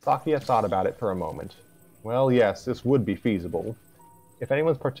 Sakia thought about it for a moment. Well, yes, this would be feasible. If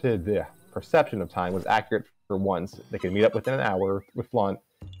anyone's perception of time was accurate for once, they could meet up within an hour with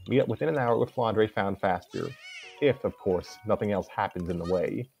Flandre found faster. If, of course, nothing else happens in the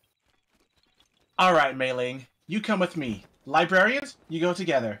way. Alright, Mei Ling. You come with me. Librarians, you go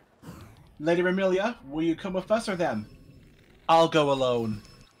together. Lady Remilia, will you come with us or them? I'll go alone.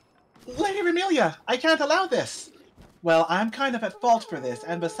 Lady Remilia, I can't allow this! Well, I'm kind of at fault for this,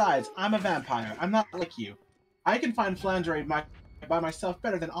 and besides, I'm a vampire. I'm not like you. I can find Flandre by myself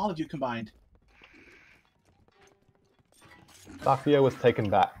better than all of you combined. Sakia was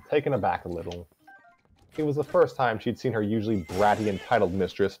taken aback a little. It was the first time she'd seen her usually bratty, entitled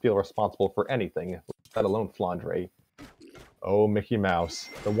mistress feel responsible for anything, let alone Flandre. Oh, Mickey Mouse,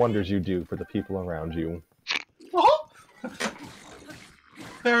 the wonders you do for the people around you. Oh!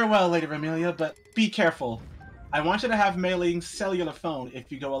 Very well, Lady Remelia, but be careful. I want you to have Mei Ling's cellular phone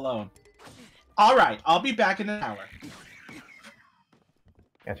if you go alone. Alright, I'll be back in an hour.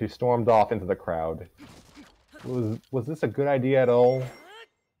 And she stormed off into the crowd. Was this a good idea at all?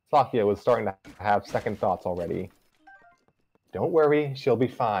 Sakia was starting to have second thoughts already. Don't worry, she'll be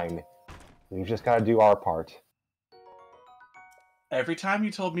fine. We've just got to do our part. Every time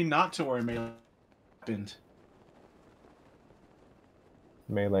you told me not to worry, Mei Ling, happened.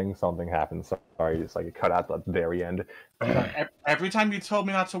 Mei Ling, something happened. Sorry, it's like it cut out at the very end. Every time you told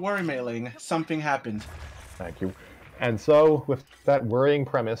me not to worry, Mei Ling, something happened. Thank you. And so, with that worrying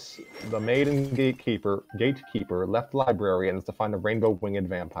premise, the maiden gatekeeper left librarians to find a rainbow-winged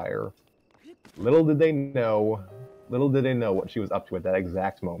vampire. Little did they know what she was up to at that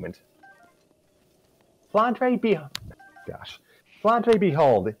exact moment. Flandre,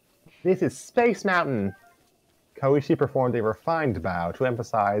 behold, this is Space Mountain. Koichi performed a refined bow to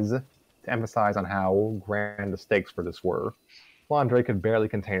emphasize on how grand the stakes for this were. Flandre could barely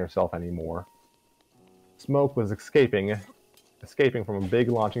contain herself anymore. Smoke was escaping from a big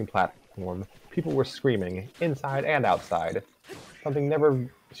launching platform. People were screaming, inside and outside. Something never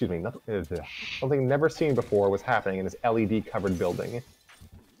seen before was happening in this LED-covered building.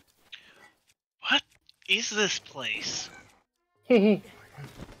 What is this place? It's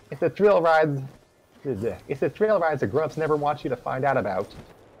the thrill rides. It's the thrill rides the grubs never want you to find out about.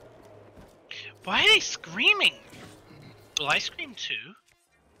 Why are they screaming? Will I scream too?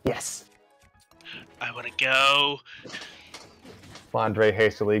 Yes. I want to go. Flandre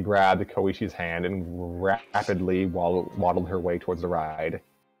hastily grabbed Koishi's hand and rapidly waddled her way towards the ride.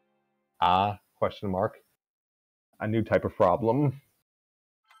 Ah, question mark. A new type of problem.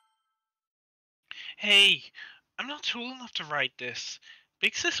 Hey, I'm not tall enough to ride this.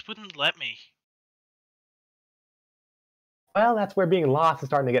 Big Sis wouldn't let me. Well, that's where being lost is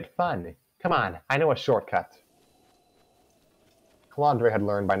starting to get fun. Come on, I know a shortcut. Flandre had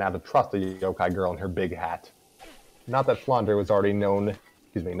learned by now to trust the yokai girl in her big hat. Not that Flandre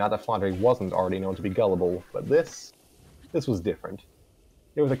wasn't already known to be gullible, but this was different.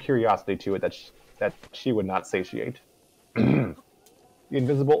 There was a curiosity to it that she would not satiate. The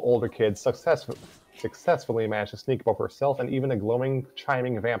invisible older kid successfully managed to sneak both herself and even a glowing,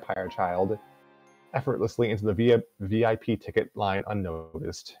 chiming vampire child effortlessly into the VIP ticket line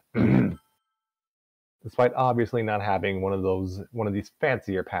unnoticed. Despite obviously not having one of these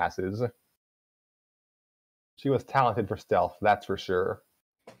fancier passes. She was talented for stealth, that's for sure.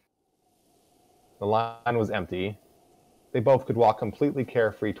 The line was empty. They both could walk completely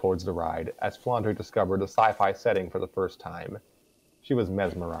carefree towards the ride, as Flandre discovered the sci-fi setting for the first time. She was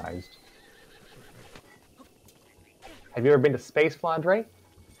mesmerized. Have you ever been to space, Flandre?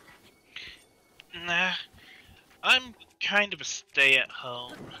 Nah, I'm kind of a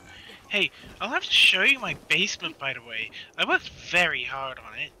stay-at-home. Hey, I'll have to show you my basement, by the way. I worked very hard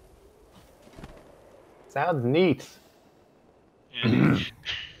on it. Sounds neat. Yeah.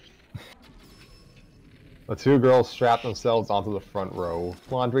 The two girls strapped themselves onto the front row.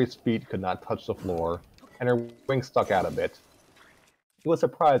 Flandre's feet could not touch the floor, and her wings stuck out a bit. It was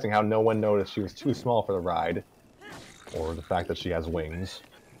surprising how no one noticed she was too small for the ride, or the fact that she has wings.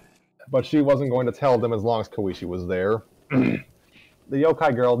 But she wasn't going to tell them as long as Koichi was there. The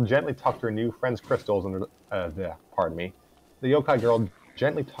yokai girl gently tucked her new friend's crystals under the yokai girl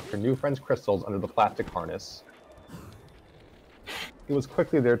gently tucked her new friend's crystals under the plastic harness. It was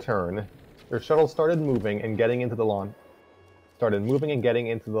quickly their turn. Their shuttle started moving and getting into the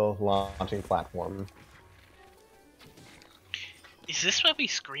launching platform. Is this where we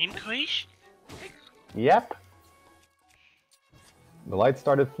scream, Koichi? Yep. The lights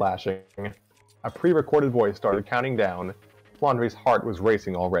started flashing. A pre-recorded voice started counting down. Flandre's heart was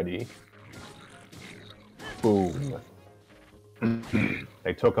racing already. Boom.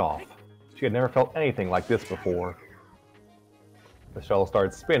 They took off. She had never felt anything like this before. The shuttle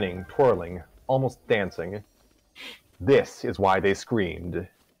started spinning, twirling, almost dancing. This is why they screamed.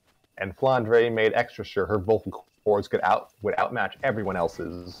 And Flandre made extra sure her vocal cords would outmatch everyone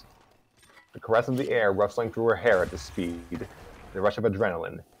else's. The caress of the air rustling through her hair at this speed. The rush of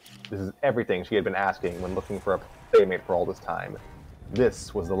adrenaline. This is everything she had been asking when looking for a playmate for all this time.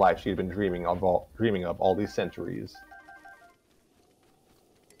 This was the life she had been dreaming of all these centuries.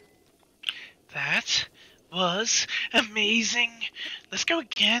 That was amazing. Let's go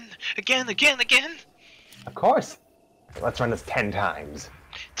again. Again. Of course! Let's run this 10 times.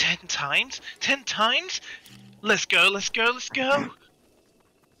 10 times? 10 times? Let's go.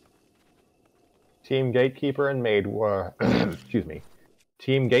 Team Gatekeeper and Maid were...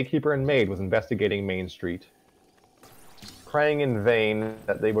 Team Gatekeeper and Maid was investigating Main Street. praying in vain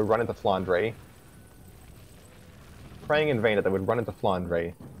that they would run into Flandre. Praying in vain that they would run into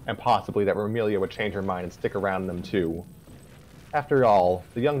Flandre, and possibly that Romelia would change her mind and stick around them too. After all,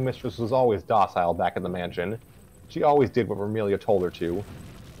 the young mistress was always docile back in the mansion. She always did what Romelia told her to.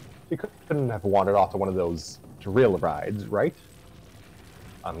 She couldn't have wandered off to one of those drill rides, right?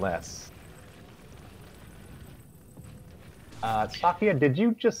 Unless... Sakia, did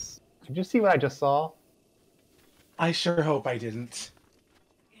you see what I just saw? I sure hope I didn't.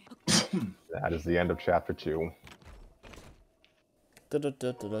 That is the end of chapter 2.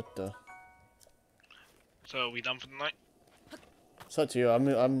 Da-da-da-da-da-da. So are we done for the night? It's up to you. I'm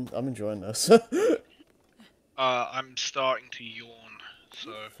enjoying this. I'm starting to yawn,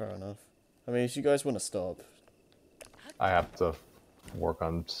 so... Fair enough. I mean, if you guys want to stop. I have to work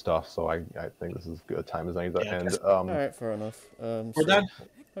on stuff, so I think this is as good a time as any to end. Alright, fair enough. We're done?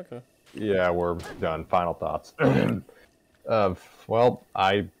 Okay. Yeah, we're done. Final thoughts. Well,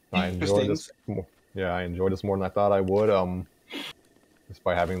 I enjoyed this. Yeah, I enjoyed this more than I thought I would. Just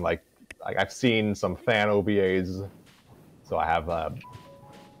by having I've seen some fan OVAs, so I have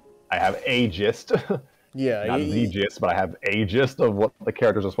a gist. Yeah, not the gist, but I have a gist of what the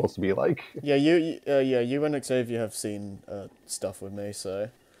characters are supposed to be like. Yeah, you and Xavier have seen stuff with me, so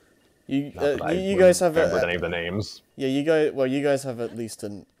you guys have any of the names. Yeah, you guys have at least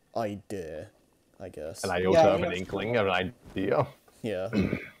an idea, I guess. And I also have an inkling of an idea. Yeah.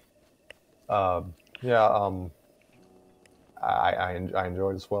 I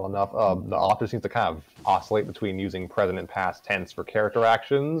enjoyed this well enough. The author seems to kind of oscillate between using present and past tense for character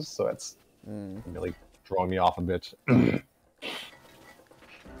actions, so it's really throwing me off a bit.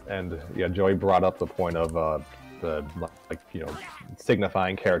 And yeah, Joey brought up the point of the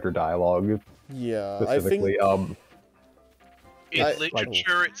signifying character dialogue. Yeah, specifically. I think... In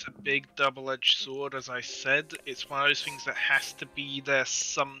literature, it's a big double-edged sword, as I said. It's one of those things that has to be there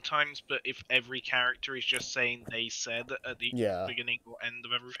sometimes, but if every character is just saying they said at the beginning or end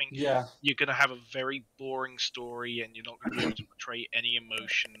of everything, you're going to have a very boring story, and you're not going to be able to portray any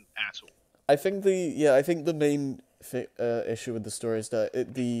emotion at all. I think the main issue with the story is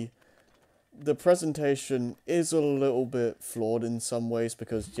that the presentation is a little bit flawed in some ways,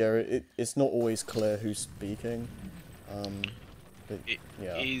 because it's not always clear who's speaking. It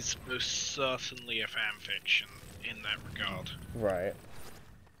is most certainly a fanfiction in that regard. Right.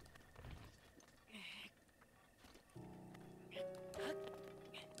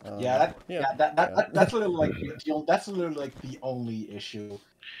 That's literally like the only issue.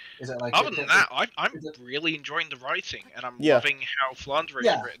 Is that like? Other than that, I'm really enjoying the writing, and I'm loving how Flandre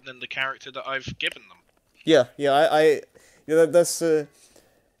is written and the character that I've given them.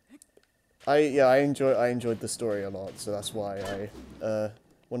 I enjoyed the story a lot, so that's why I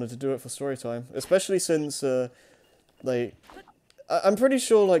wanted to do it for story time. Especially since I'm pretty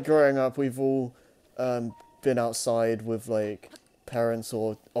sure like growing up we've all been outside with like parents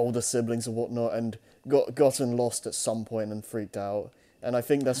or older siblings and whatnot, and gotten lost at some point and freaked out. And I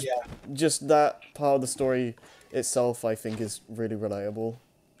think that's just that part of the story itself, I think, is really relatable.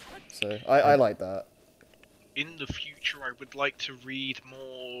 So I like that. In the future, I would like to read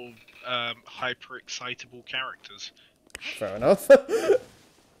more hyper-excitable characters. Fair enough.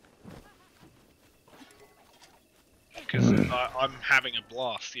 Because I'm having a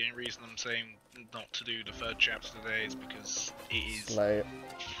blast. The only reason I'm saying not to do the third chapter today is because it is late.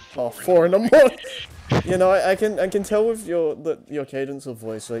 4 in the morning. You know, I can tell with your cadence of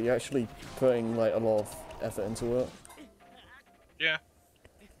voice that you're actually putting like a lot of effort into it. Yeah.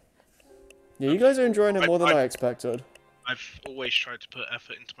 Yeah, you guys are enjoying it more than I expected. I've always tried to put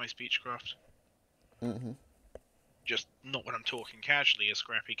effort into my speechcraft. Just not when I'm talking casually, as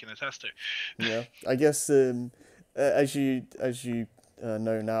Scrappy can attest to. Yeah, I guess as you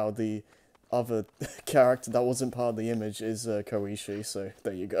know now, the other character that wasn't part of the image is Koishi, so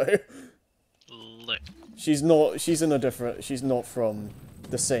there you go. Lit. She's not from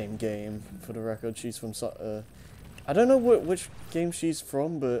the same game, for the record. She's from I don't know which game she's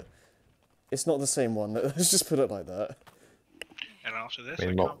from, but it's not the same one. Let's just put it like that. And after this,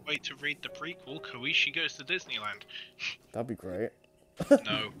 I can't wait to read the prequel, Koishi Goes to Disneyland. That'd be great.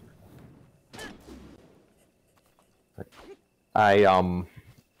 No. I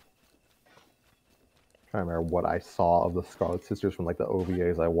trying to remember what I saw of the Scarlet Sisters from like the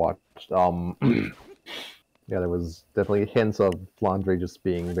OVAs I watched. Yeah, there was definitely hints of Flandre just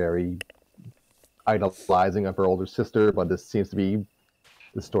being very idolizing of her older sister, but this seems to be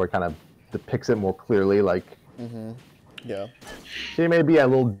the story kind of depicts it more clearly. Like, yeah, she may be a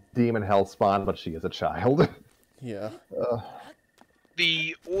little demon hellspawn, but she is a child. Yeah.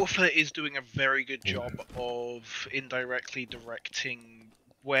 The author is doing a very good job of indirectly directing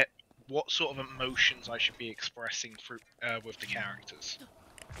what sort of emotions I should be expressing through with the characters.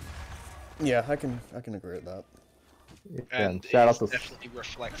 Yeah, I can agree with that. And shout out it's to definitely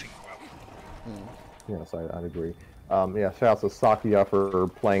reflecting well. Yes, I'd agree. Yeah, shout out to Sakia for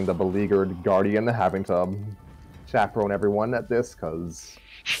playing the beleaguered guardian, having to chaperone everyone at this, because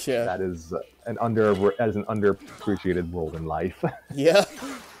Yeah. that is an underappreciated role in life. Yeah.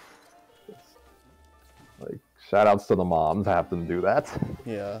 Like, shout outs to the moms having to do that.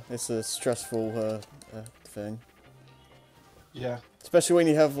 Yeah, it's a stressful thing. Yeah. Especially when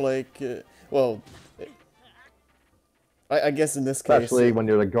you have like, well, I guess in this case, Especially when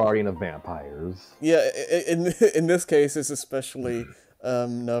you're the guardian of vampires. yeah, in this case, it's especially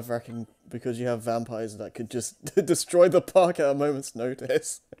nerve-wracking because you have vampires that could just destroy the park at a moment's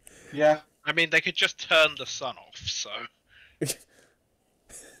notice. Yeah. I mean, they could just turn the sun off, so...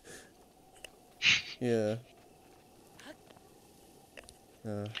 Yeah.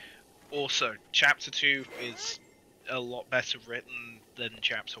 Also, Chapter 2 is a lot better written than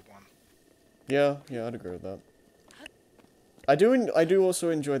Chapter 1. Yeah, I'd agree with that. I do also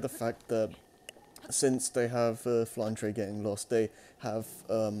enjoy the fact that since they have Flandre getting lost, they have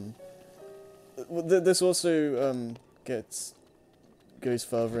this also goes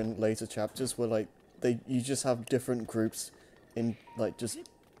further in later chapters where like you just have different groups in like just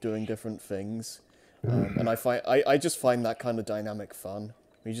doing different things, and I just find that kind of dynamic fun.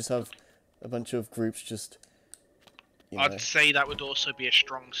 We just have a bunch of groups just. I'd say that would also be a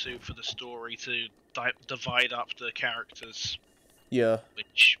strong suit for the story to divide up the characters. Yeah.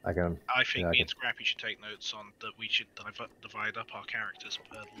 Which I think me and Scrappy should take notes on, that we should divide up our characters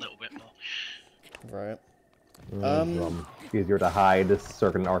a little bit more. Right. Easier to hide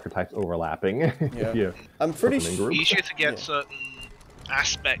certain archetypes overlapping. Yeah. I'm pretty sure. Easier to get certain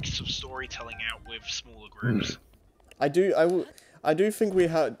aspects of storytelling out with smaller groups. I do think we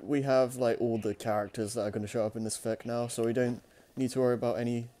have like all the characters that are going to show up in this fic now, so we don't need to worry about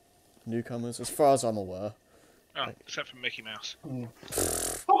any newcomers, as far as I'm aware. Oh, except for Mickey Mouse.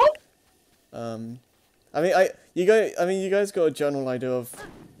 You guys got a general idea of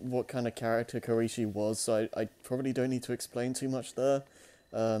what kind of character Karishi was, so I probably don't need to explain too much there.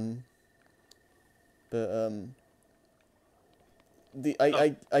 I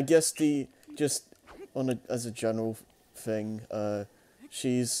guess as a general thing,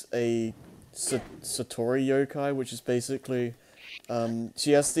 she's a Satori yokai, which is basically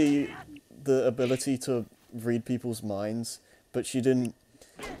she has the ability to read people's minds, but she didn't.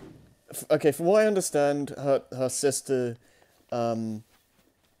 Okay, from what I understand, her sister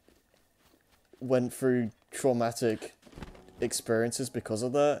went through traumatic experiences because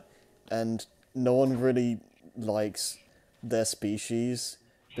of that, and no one really likes their species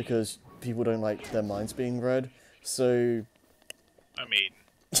because people don't like their minds being read. So, I mean,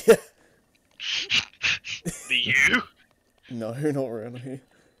 yeah. The you? No, not really.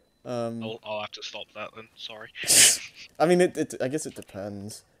 I'll have to stop that then. Sorry. I mean, I guess it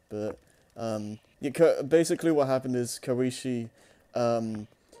depends, but basically what happened is Karishi,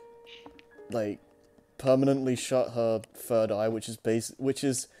 like, permanently shut her third eye, which is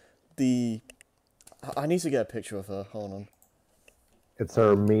the. I need to get a picture of her. Hold on. It's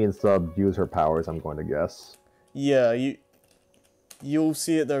her means to use her powers, I'm going to guess. Yeah, you'll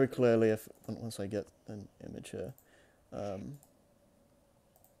see it very clearly once I get an image here.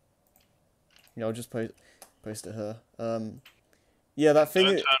 Yeah, I'll just post it here. Yeah, that thing.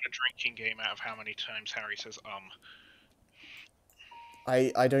 Don't turn a drinking game out of how many times Harry says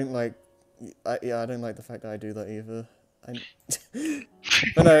I don't like. I don't like the fact that I do that either.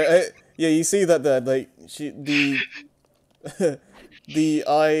 But no, yeah, you see that there, like the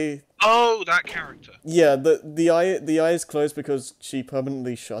eye. Oh, that character. Yeah, the eye is closed because she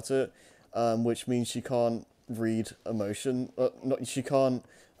permanently shut it, which means she can't read emotion. She can't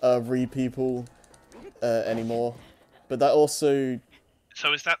read people anymore. But that also.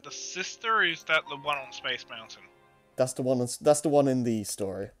 So is that the sister, or is that the one on Space Mountain? That's the one. That's the one in the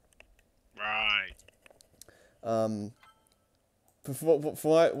story. Right. From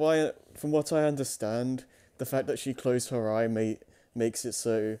what I understand, the fact that she closed her eye makes it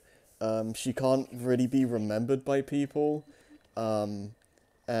so she can't really be remembered by people, and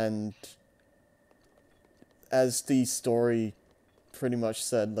as the story pretty much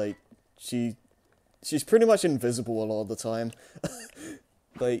said, like she's pretty much invisible a lot of the time.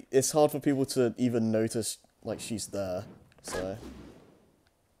 Like, it's hard for people to even notice like she's there. So.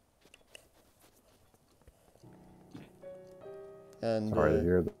 And sorry to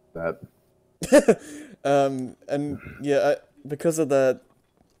hear that. and yeah, because of that,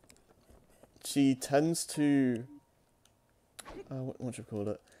 she tends to, what you call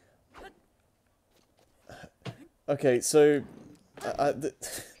it? Okay, so,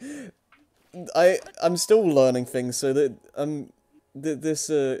 I'm still learning things, so that, this,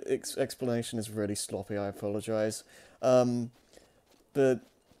 explanation is really sloppy, I apologize. But,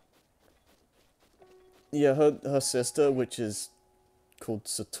 yeah, her sister, which is called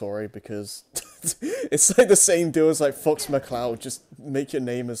Satori because it's like the same deal as like Fox McCloud, just make your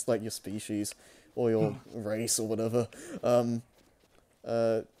name as like your species or your race or whatever.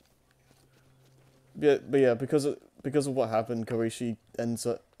 Yeah, but yeah, because of what happened, Koichi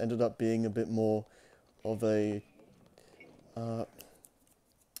ended up being a bit more of a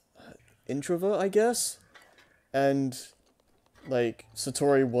introvert, I guess. And like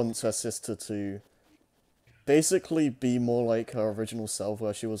Satori wants her sister to basically be more like her original self,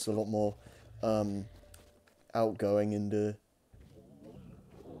 where she was a lot more outgoing and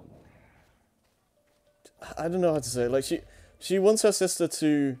I don't know how to say it. Like she wants her sister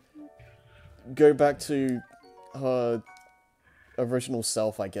to go back to her original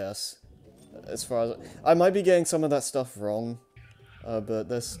self, I guess. As far as I might be getting some of that stuff wrong, but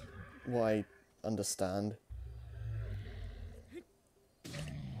that's what I understand.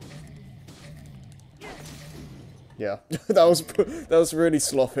 Yeah, that was really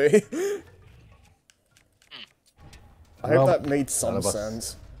sloppy. I hope that made some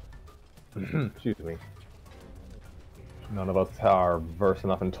sense. Excuse me. None of us are versed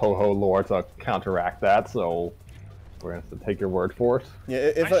enough in Touhou lore to counteract that, so we're going to have to take your word for it. Yeah,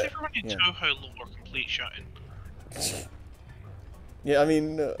 if why is everyone in Touhou lore complete shut-in? Yeah, I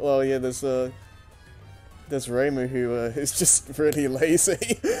mean, well, yeah, there's Reimu who is just really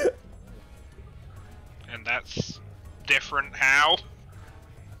lazy. And that's different how?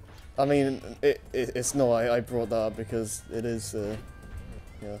 I mean, it's not. I brought that up because it is,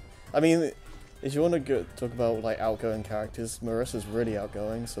 yeah. I mean, if you want to talk about, like, outgoing characters, Marissa's really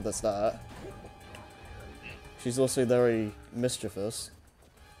outgoing, so that's that. She's also very mischievous.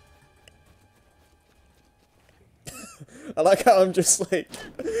 I like how I'm just, like,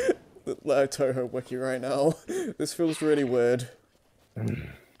 the Touhou wiki right now. This feels really weird. Don't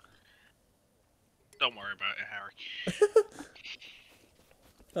worry about it, Harry.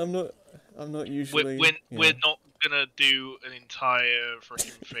 I'm not usually... We're not gonna do an entire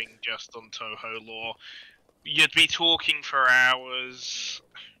freaking thing just on Touhou lore. You'd be talking for hours.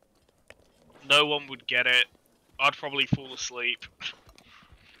 No one would get it. I'd probably fall asleep.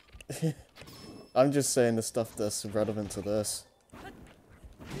 I'm just saying the stuff that's relevant to this.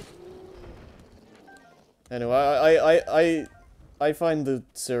 Anyway, I find the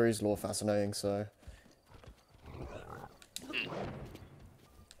series lore fascinating, so...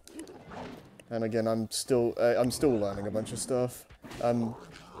 And again, I'm still learning a bunch of stuff. I'm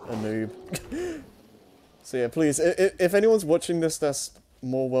a noob. So yeah, please, if anyone's watching this that's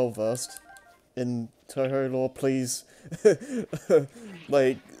more well-versed in Touhou lore, please,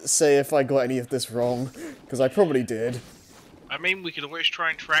 like, say if I got any of this wrong, because I probably did. I mean, we could always try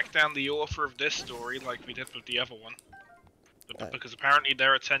and track down the author of this story like we did with the other one. Because apparently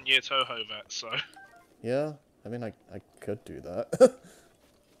they're a 10-year Touhou vet, so... Yeah, I mean, I could do that.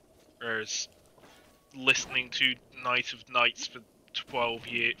 Whereas listening to Night of Nights for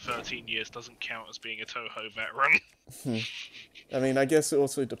 13 years doesn't count as being a Touhou veteran. I mean, I guess it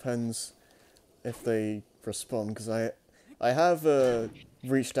also depends if they respond, because I have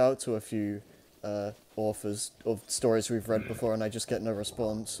reached out to a few authors of stories we've read before, and I just get no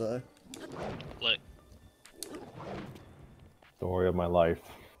response, so... Look. Story of my life.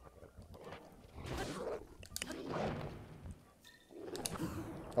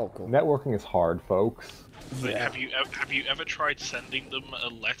 Oh, cool. Networking is hard, folks. But have you ever tried sending them a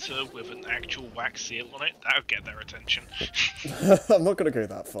letter with an actual wax seal on it? That would get their attention. I'm not gonna go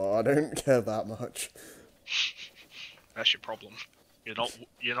that far. I don't care that much. That's your problem.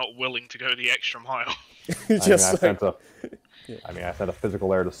 You're not willing to go the extra mile. I sent a physical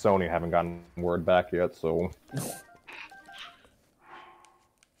letter to Sony. Haven't gotten word back yet, so.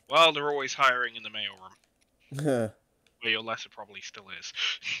 Well, they're always hiring in the mailroom. Where your letter probably still is.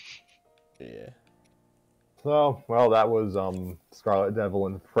 Yeah. So, well, that was Scarlet Devil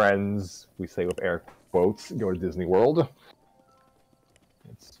and Friends. We say with air quotes. Go to Disney World.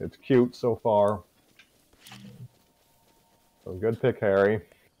 It's cute so far. So good pick, Harry.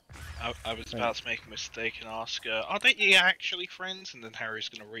 I was about to make a mistake and ask, are they actually friends? And then Harry's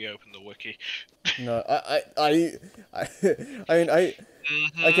going to reopen the wiki. No, I mean,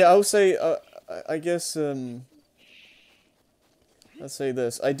 okay, I'll say, I guess, let's say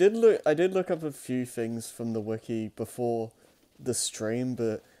this. I did look up a few things from the wiki before the stream,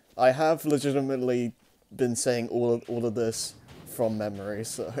 but I have legitimately been saying all of this from memory,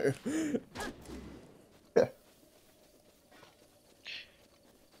 so...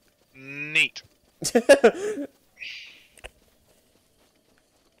 Neat.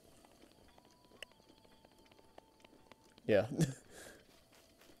 Yeah.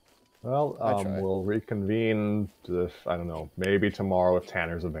 Well, try. we'll reconvene, I don't know, maybe tomorrow if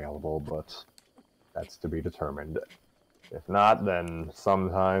Tanner's available, but that's to be determined. If not, then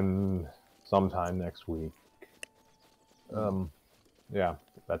sometime next week. Yeah,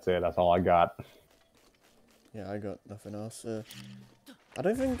 that's it. That's all I got. Yeah, I got nothing else. I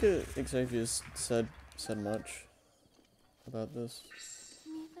don't think Xavier's said much about this.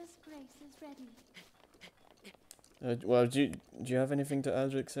 Neva's grace is ready. Well, do you have anything to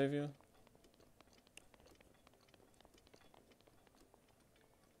add, Xavier?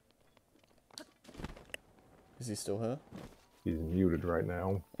 Is he still here? He's muted right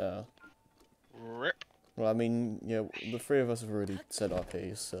now. Oh. Rip. Well, I mean, yeah, the three of us have already said our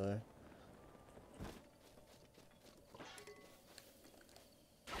piece, so...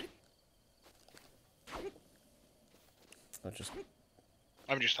 I'm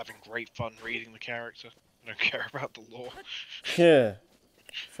just having great fun reading the character. I don't care about the lore. Yeah.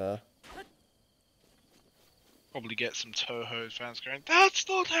 Fair. Probably get some Touhou fans going, "That's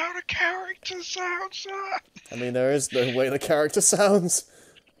not how the character sounds, sir!" I mean, there is no way the character sounds.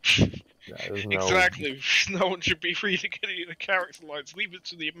 Exactly. No one should be reading any of the character lines. Leave it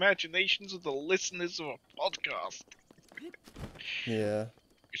to the imaginations of the listeners of a podcast. Yeah.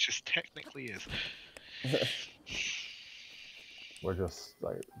 Which just technically is. We're just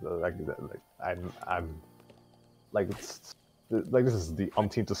I'm like this is the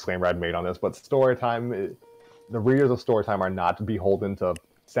umpteenth disclaimer I've made on this, but Storytime, the readers of Storytime are not beholden to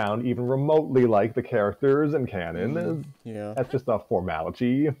sound even remotely like the characters in canon. Yeah. That's just a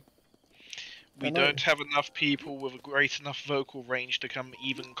formality. We don't have enough people with a great enough vocal range to come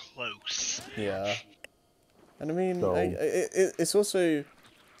even close. Yeah. And I mean, So- it's also,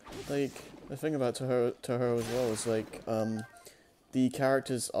 like, the thing about Touhou as well is, like, the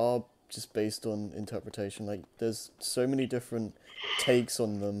characters are just based on interpretation. Like, there's so many different takes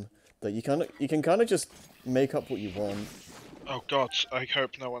on them that you can kind of just make up what you want. Oh god, I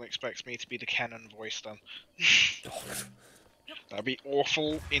hope no one expects me to be the canon voice then. That'd be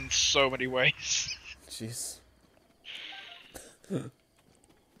awful in so many ways. Jeez.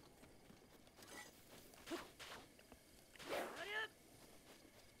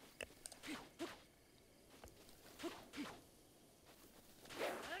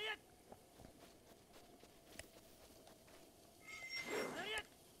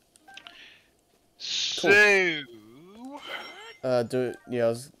 So, Are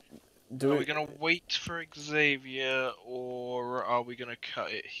we gonna wait for Xavier, or are we gonna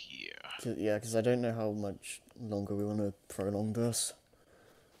cut it here? Yeah, because I don't know how much longer we want to prolong this.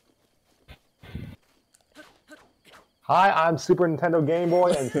 Hi, I'm Super Nintendo Game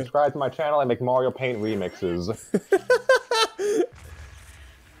Boy, and subscribe to my channel. I make Mario Paint remixes.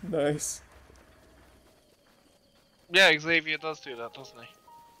 Nice. Yeah, Xavier does do that, doesn't he?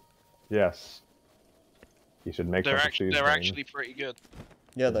 Yes. You should make They're some for actually C's they're brain. actually pretty good.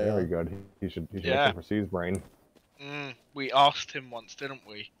 Yeah, they Very are. good. You should Yeah. make some for C's brain. We asked him once, didn't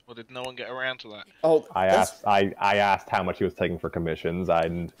we? Or did no one get around to that? Oh, I that's- asked how much he was taking for commissions.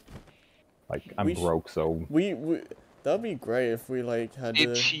 I'm broke, so we that'd be great if we like had.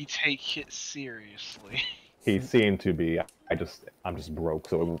 Did he take it seriously? he seemed to be. I'm just broke,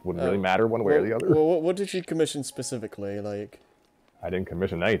 so it wouldn't really matter one way or the other. Well, what did you commission specifically? Like. I didn't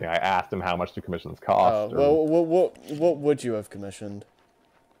commission anything. I asked him how much do commissions cost. Well, what would you have commissioned?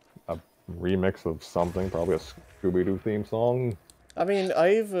 A remix of something, probably a Scooby-Doo theme song. I mean,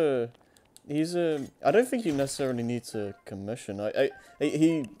 I don't think you necessarily need to commission.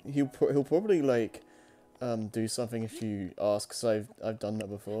 He'll probably like do something if you ask. Cause I've done that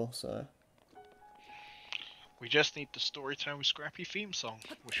before. So. We just need the Storytime with Scrappy theme song,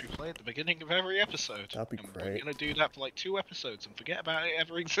 which we play at the beginning of every episode. That'd be and great. We're gonna do that for like 2 episodes and forget about it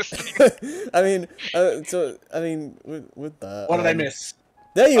ever existing. I mean, with that. What did I miss?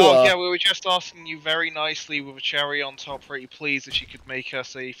 There you are. Yeah, we were just asking you very nicely with a cherry on top, pretty please, if you could make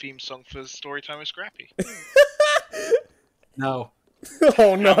us a theme song for Storytime with Scrappy. No.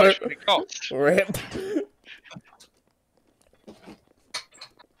 Oh no. How much would it cost? Rip.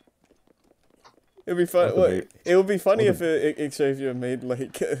 It'd be fun. It would be funny if Xavier made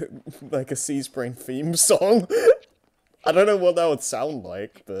like like a C's Brain theme song. I don't know what that would sound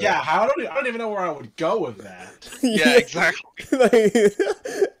like, but Yeah, I don't even know where I would go with that. Yeah, exactly. Like,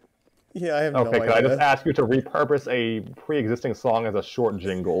 Yeah, I have Okay, no can I idea. just ask you to repurpose a pre-existing song as a short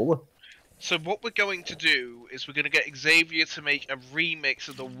jingle? So what we're going to do is we're going to get Xavier to make a remix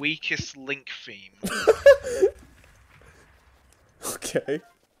of the Weakest Link theme. Okay.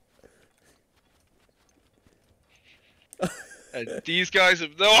 And these guys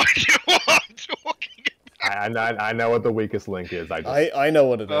have no idea what I'm talking about. I know what the weakest link is. I know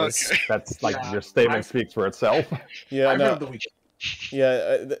what it is. Okay. That's like Yeah, your statement speaks for itself. Yeah, I've no, heard of the weekend.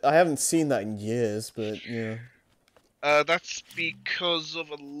 yeah, I haven't seen that in years, but yeah. That's because of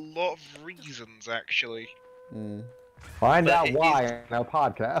a lot of reasons, actually. Mm. Find But out it why is- in our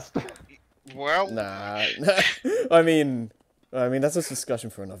podcast. Well, Nah. I mean, that's a discussion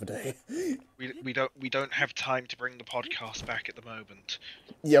for another day. we don't have time to bring the podcast back at the moment.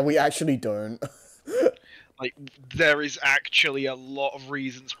 Yeah, we actually don't. Like, there is actually a lot of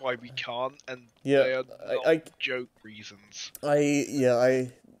reasons why we can't, and Yeah, they are not I- joke reasons.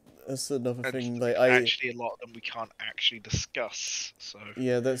 That's another And thing. Like, actually, a lot of them we can't actually discuss. So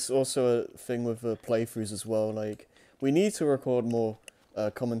yeah, that's also a thing with playthroughs as well. Like, we need to record more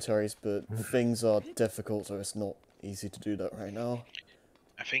commentaries, but things are difficult, so it's not easy to do that right now.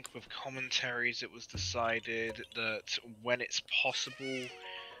 I think with commentaries, it was decided that when it's possible,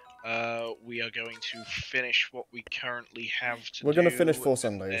 we are going to finish what we currently have to We're do. gonna finish Force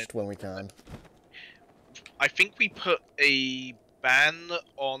and Unleashed when we can. I think we put a ban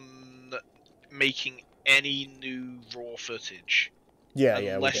on making any new raw footage. Yeah, we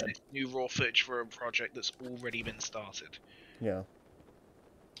unless did. it's new raw footage for a project that's already been started. Yeah.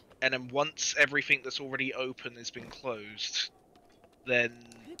 And then once everything that's already open has been closed, then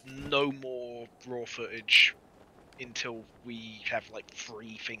no more raw footage until we have like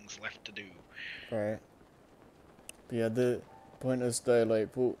 3 things left to do. Right. But yeah, the point is though, like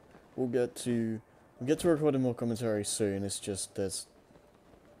we'll get to recording more commentary soon. It's just there's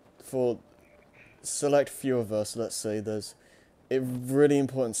for select few of us, let's say, there's really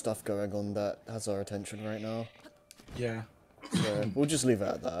important stuff going on that has our attention right now. Yeah. So we'll just leave it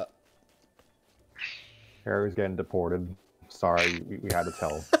at that. Harry's getting deported. Sorry, we had to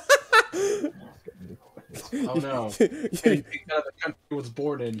tell. Oh no. you, Getting kicked out of the country he was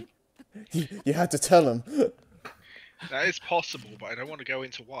born in. you had to tell him. That is possible, but I don't want to go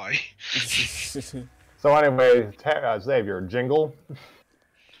into why. So anyway, Xavier, jingle.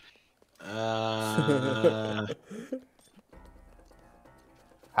 Uh,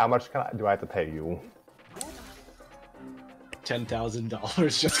 How much do I have to pay you?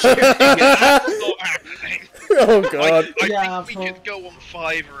 $10,000. Just kidding. That's not happening. Oh god. I Yeah, think we could go on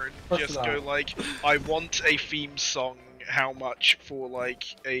Fiverr and What's just that? go like, I want a theme song, how much for like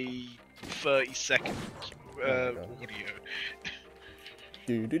a 30-second audio.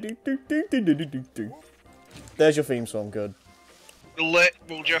 Do. There's your theme song, good.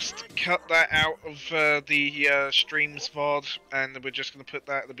 We'll just cut that out of the streams VOD, and we're just going to put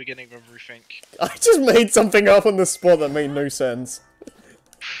that at the beginning of everything. I just made something up on the spot that made no sense.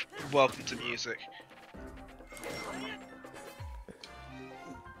 Welcome to music.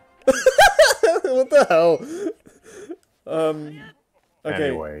 What the hell? Okay.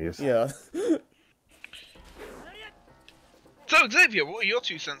 Anyways. Yeah. So, Xavier, what are your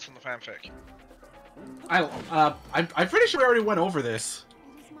 2 cents on the fanfic? I'm pretty sure we already went over this.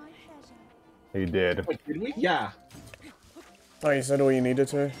 It is my pleasure. You did. Wait, did we? Yeah. Oh, you said all you needed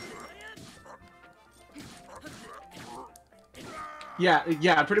to? Yeah,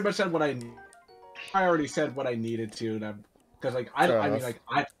 I pretty much said what I already said what I needed to, because like Fair I mean enough.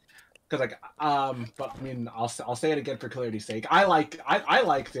 like but I mean I'll say it again for clarity's sake. I liked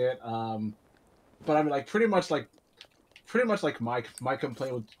it, but I mean like pretty much like my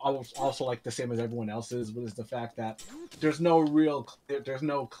complaint was also like the same as everyone else's, was the fact that there's no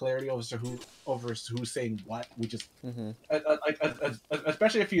clarity over who's saying what. We just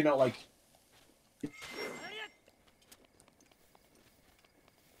especially if you know like.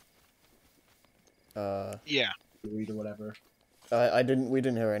 Yeah. Read or whatever. We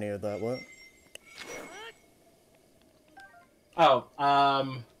didn't hear any of that, what? Oh,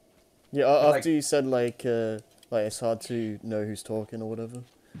 Yeah, Like- after you said, like it's hard to know who's talking or whatever.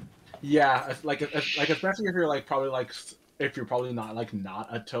 yeah, like especially if you're like probably not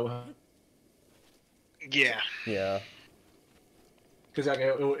a Touhou, Yeah. Yeah. because like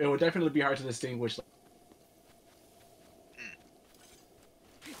it would definitely be hard to distinguish.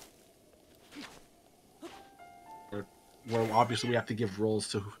 Where obviously we have to give roles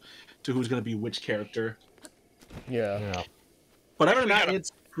to who's going to be which character. Yeah. Yeah. But other than We that, gotta-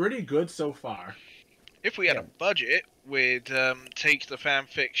 it's pretty good so far. If we had Yeah. a budget, we'd take the fan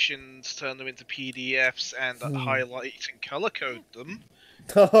fictions, turn them into PDFs, and highlight and color code them.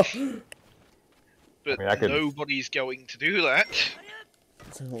 But I could- nobody's going to do that.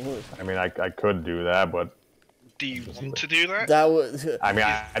 I mean, I could do that, but Do you want to do that? That would. I mean,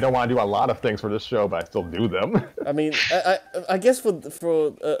 I don't want to do a lot of things for this show, but I still do them. I mean, I guess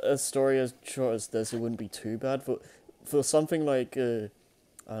for a story as short as this, it wouldn't be too bad. For something like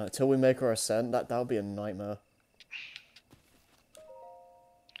Till We Make Our Ascent, that would be a nightmare.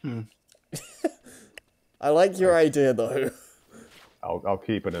 I like your idea though. I'll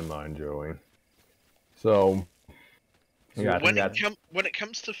keep it in mind, Joey. So, yeah, I think When it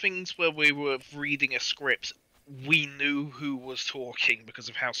comes to things where we were reading a script, we knew who was talking because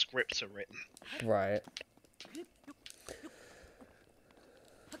of how scripts are written. Right.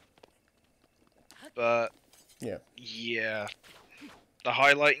 But Yeah. yeah, the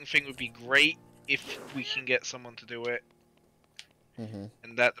highlighting thing would be great if we can get someone to do it.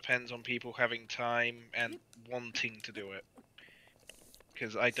 And that depends on people having time and wanting to do it.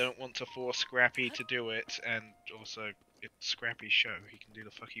 Because I don't want to force Scrappy to do it, and also, it's Scrappy's show, he can do the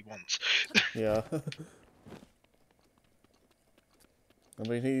fuck he wants. Yeah. I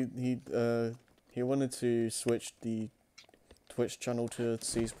mean, he wanted to switch the Twitch channel to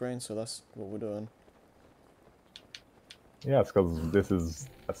C's Brain, so that's what we're doing. yeah, it's because this is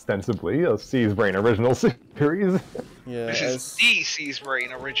ostensibly a C's Brain original series. Yeah. This is the C's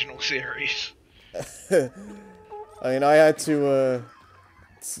Brain original series. I mean, I had to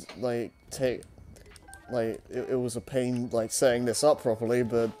like take, like it was a pain like setting this up properly,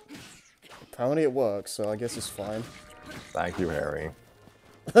 but apparently it works, so I guess it's fine. Thank you, Harry.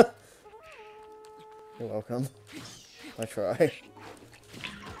 You're welcome. I try.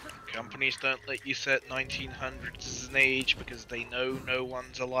 Companies don't let you set 1900s as an age because they know no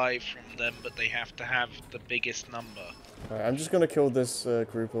one's alive from them, but they have to have the biggest number. Alright, I'm just gonna kill this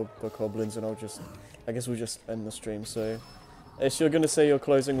group of bokoblins and I guess we'll just end the stream, so... If you're gonna say your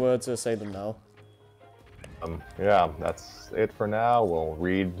closing words, say them now. Yeah, that's it for now. We'll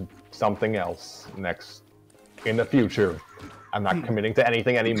read something else next in the future. I'm not committing to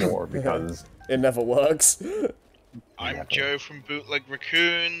anything anymore because It never works. I'm Joe from Bootleg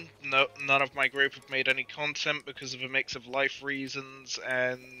Raccoon. No, none of my group have made any content because of a mix of life reasons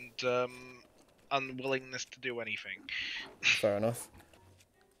and unwillingness to do anything. Fair enough.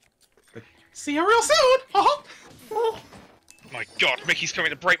 See you real soon! Oh my god, Mickey's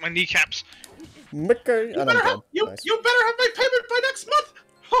coming to break my kneecaps! Mickey! And I'm dead. You Nice. better have my payment by next month!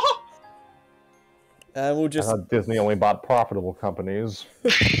 And we'll I just... thought Disney only bought profitable companies.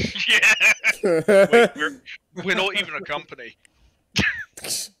 Yeah! Wait, we're not even a company.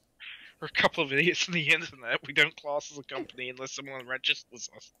 We're a couple of idiots on the internet. We don't class as a company unless someone registers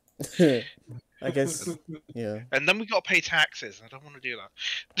us. I guess... Yeah. And then we gotta pay taxes. I don't want to do that.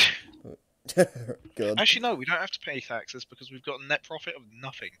 Good. Actually, no, we don't have to pay taxes because we've got a net profit of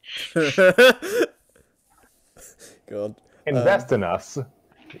nothing. God. Invest in us.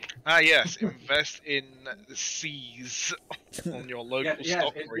 Ah, yes, invest in C's on your local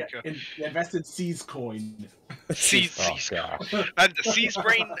stockbroker. Invest in C's coin. C's gosh. and the C's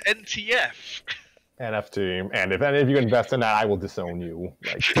Brain NTF. NFT. And if any of you invest in that, I will disown you.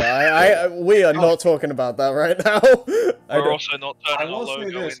 Like, We are not talking about that right now. We're also not I turning our will say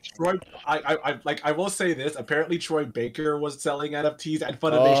logo this, into... Troy. I will say this. Apparently, Troy Baker was selling NFTs, and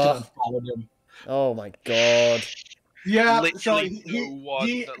Funimation unfollowed him. Oh my god. Yeah, Literally so no one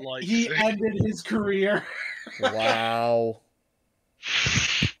that likes he it. ended his career. Wow.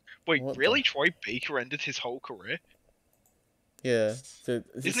 Wait, What really? Troy Baker ended his whole career? Yeah.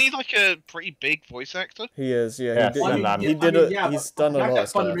 Isn't he like a pretty big voice actor? He is, yeah. Yes, He did he's done a lot of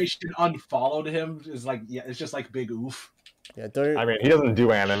stuff. Funimation unfollowed him is like, yeah, it's just like big oof. Yeah, don't... I mean, he doesn't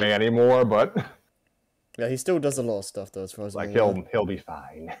do anime anymore, but Yeah, he still does a lot of stuff though, as far as like I know. he'll be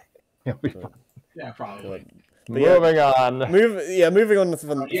fine. He'll be fine. Yeah, probably. But yeah, Moving on. moving on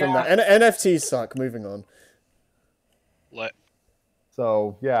from Yeah. that. NFTs suck. Moving on.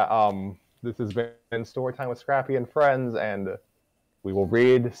 So yeah, this has been Storytime with Scrappy and Friends, and we will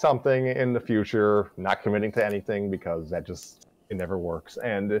read something in the future. Not committing to anything because it never works.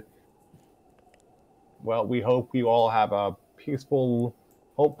 And well, we hope you all have a peaceful,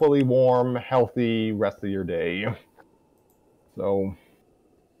 hopefully warm, healthy rest of your day. So,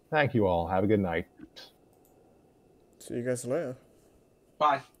 thank you all. Have a good night. See you guys later.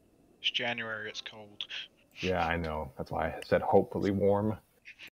 Bye. It's January, it's cold. Yeah, I know. That's why I said hopefully warm.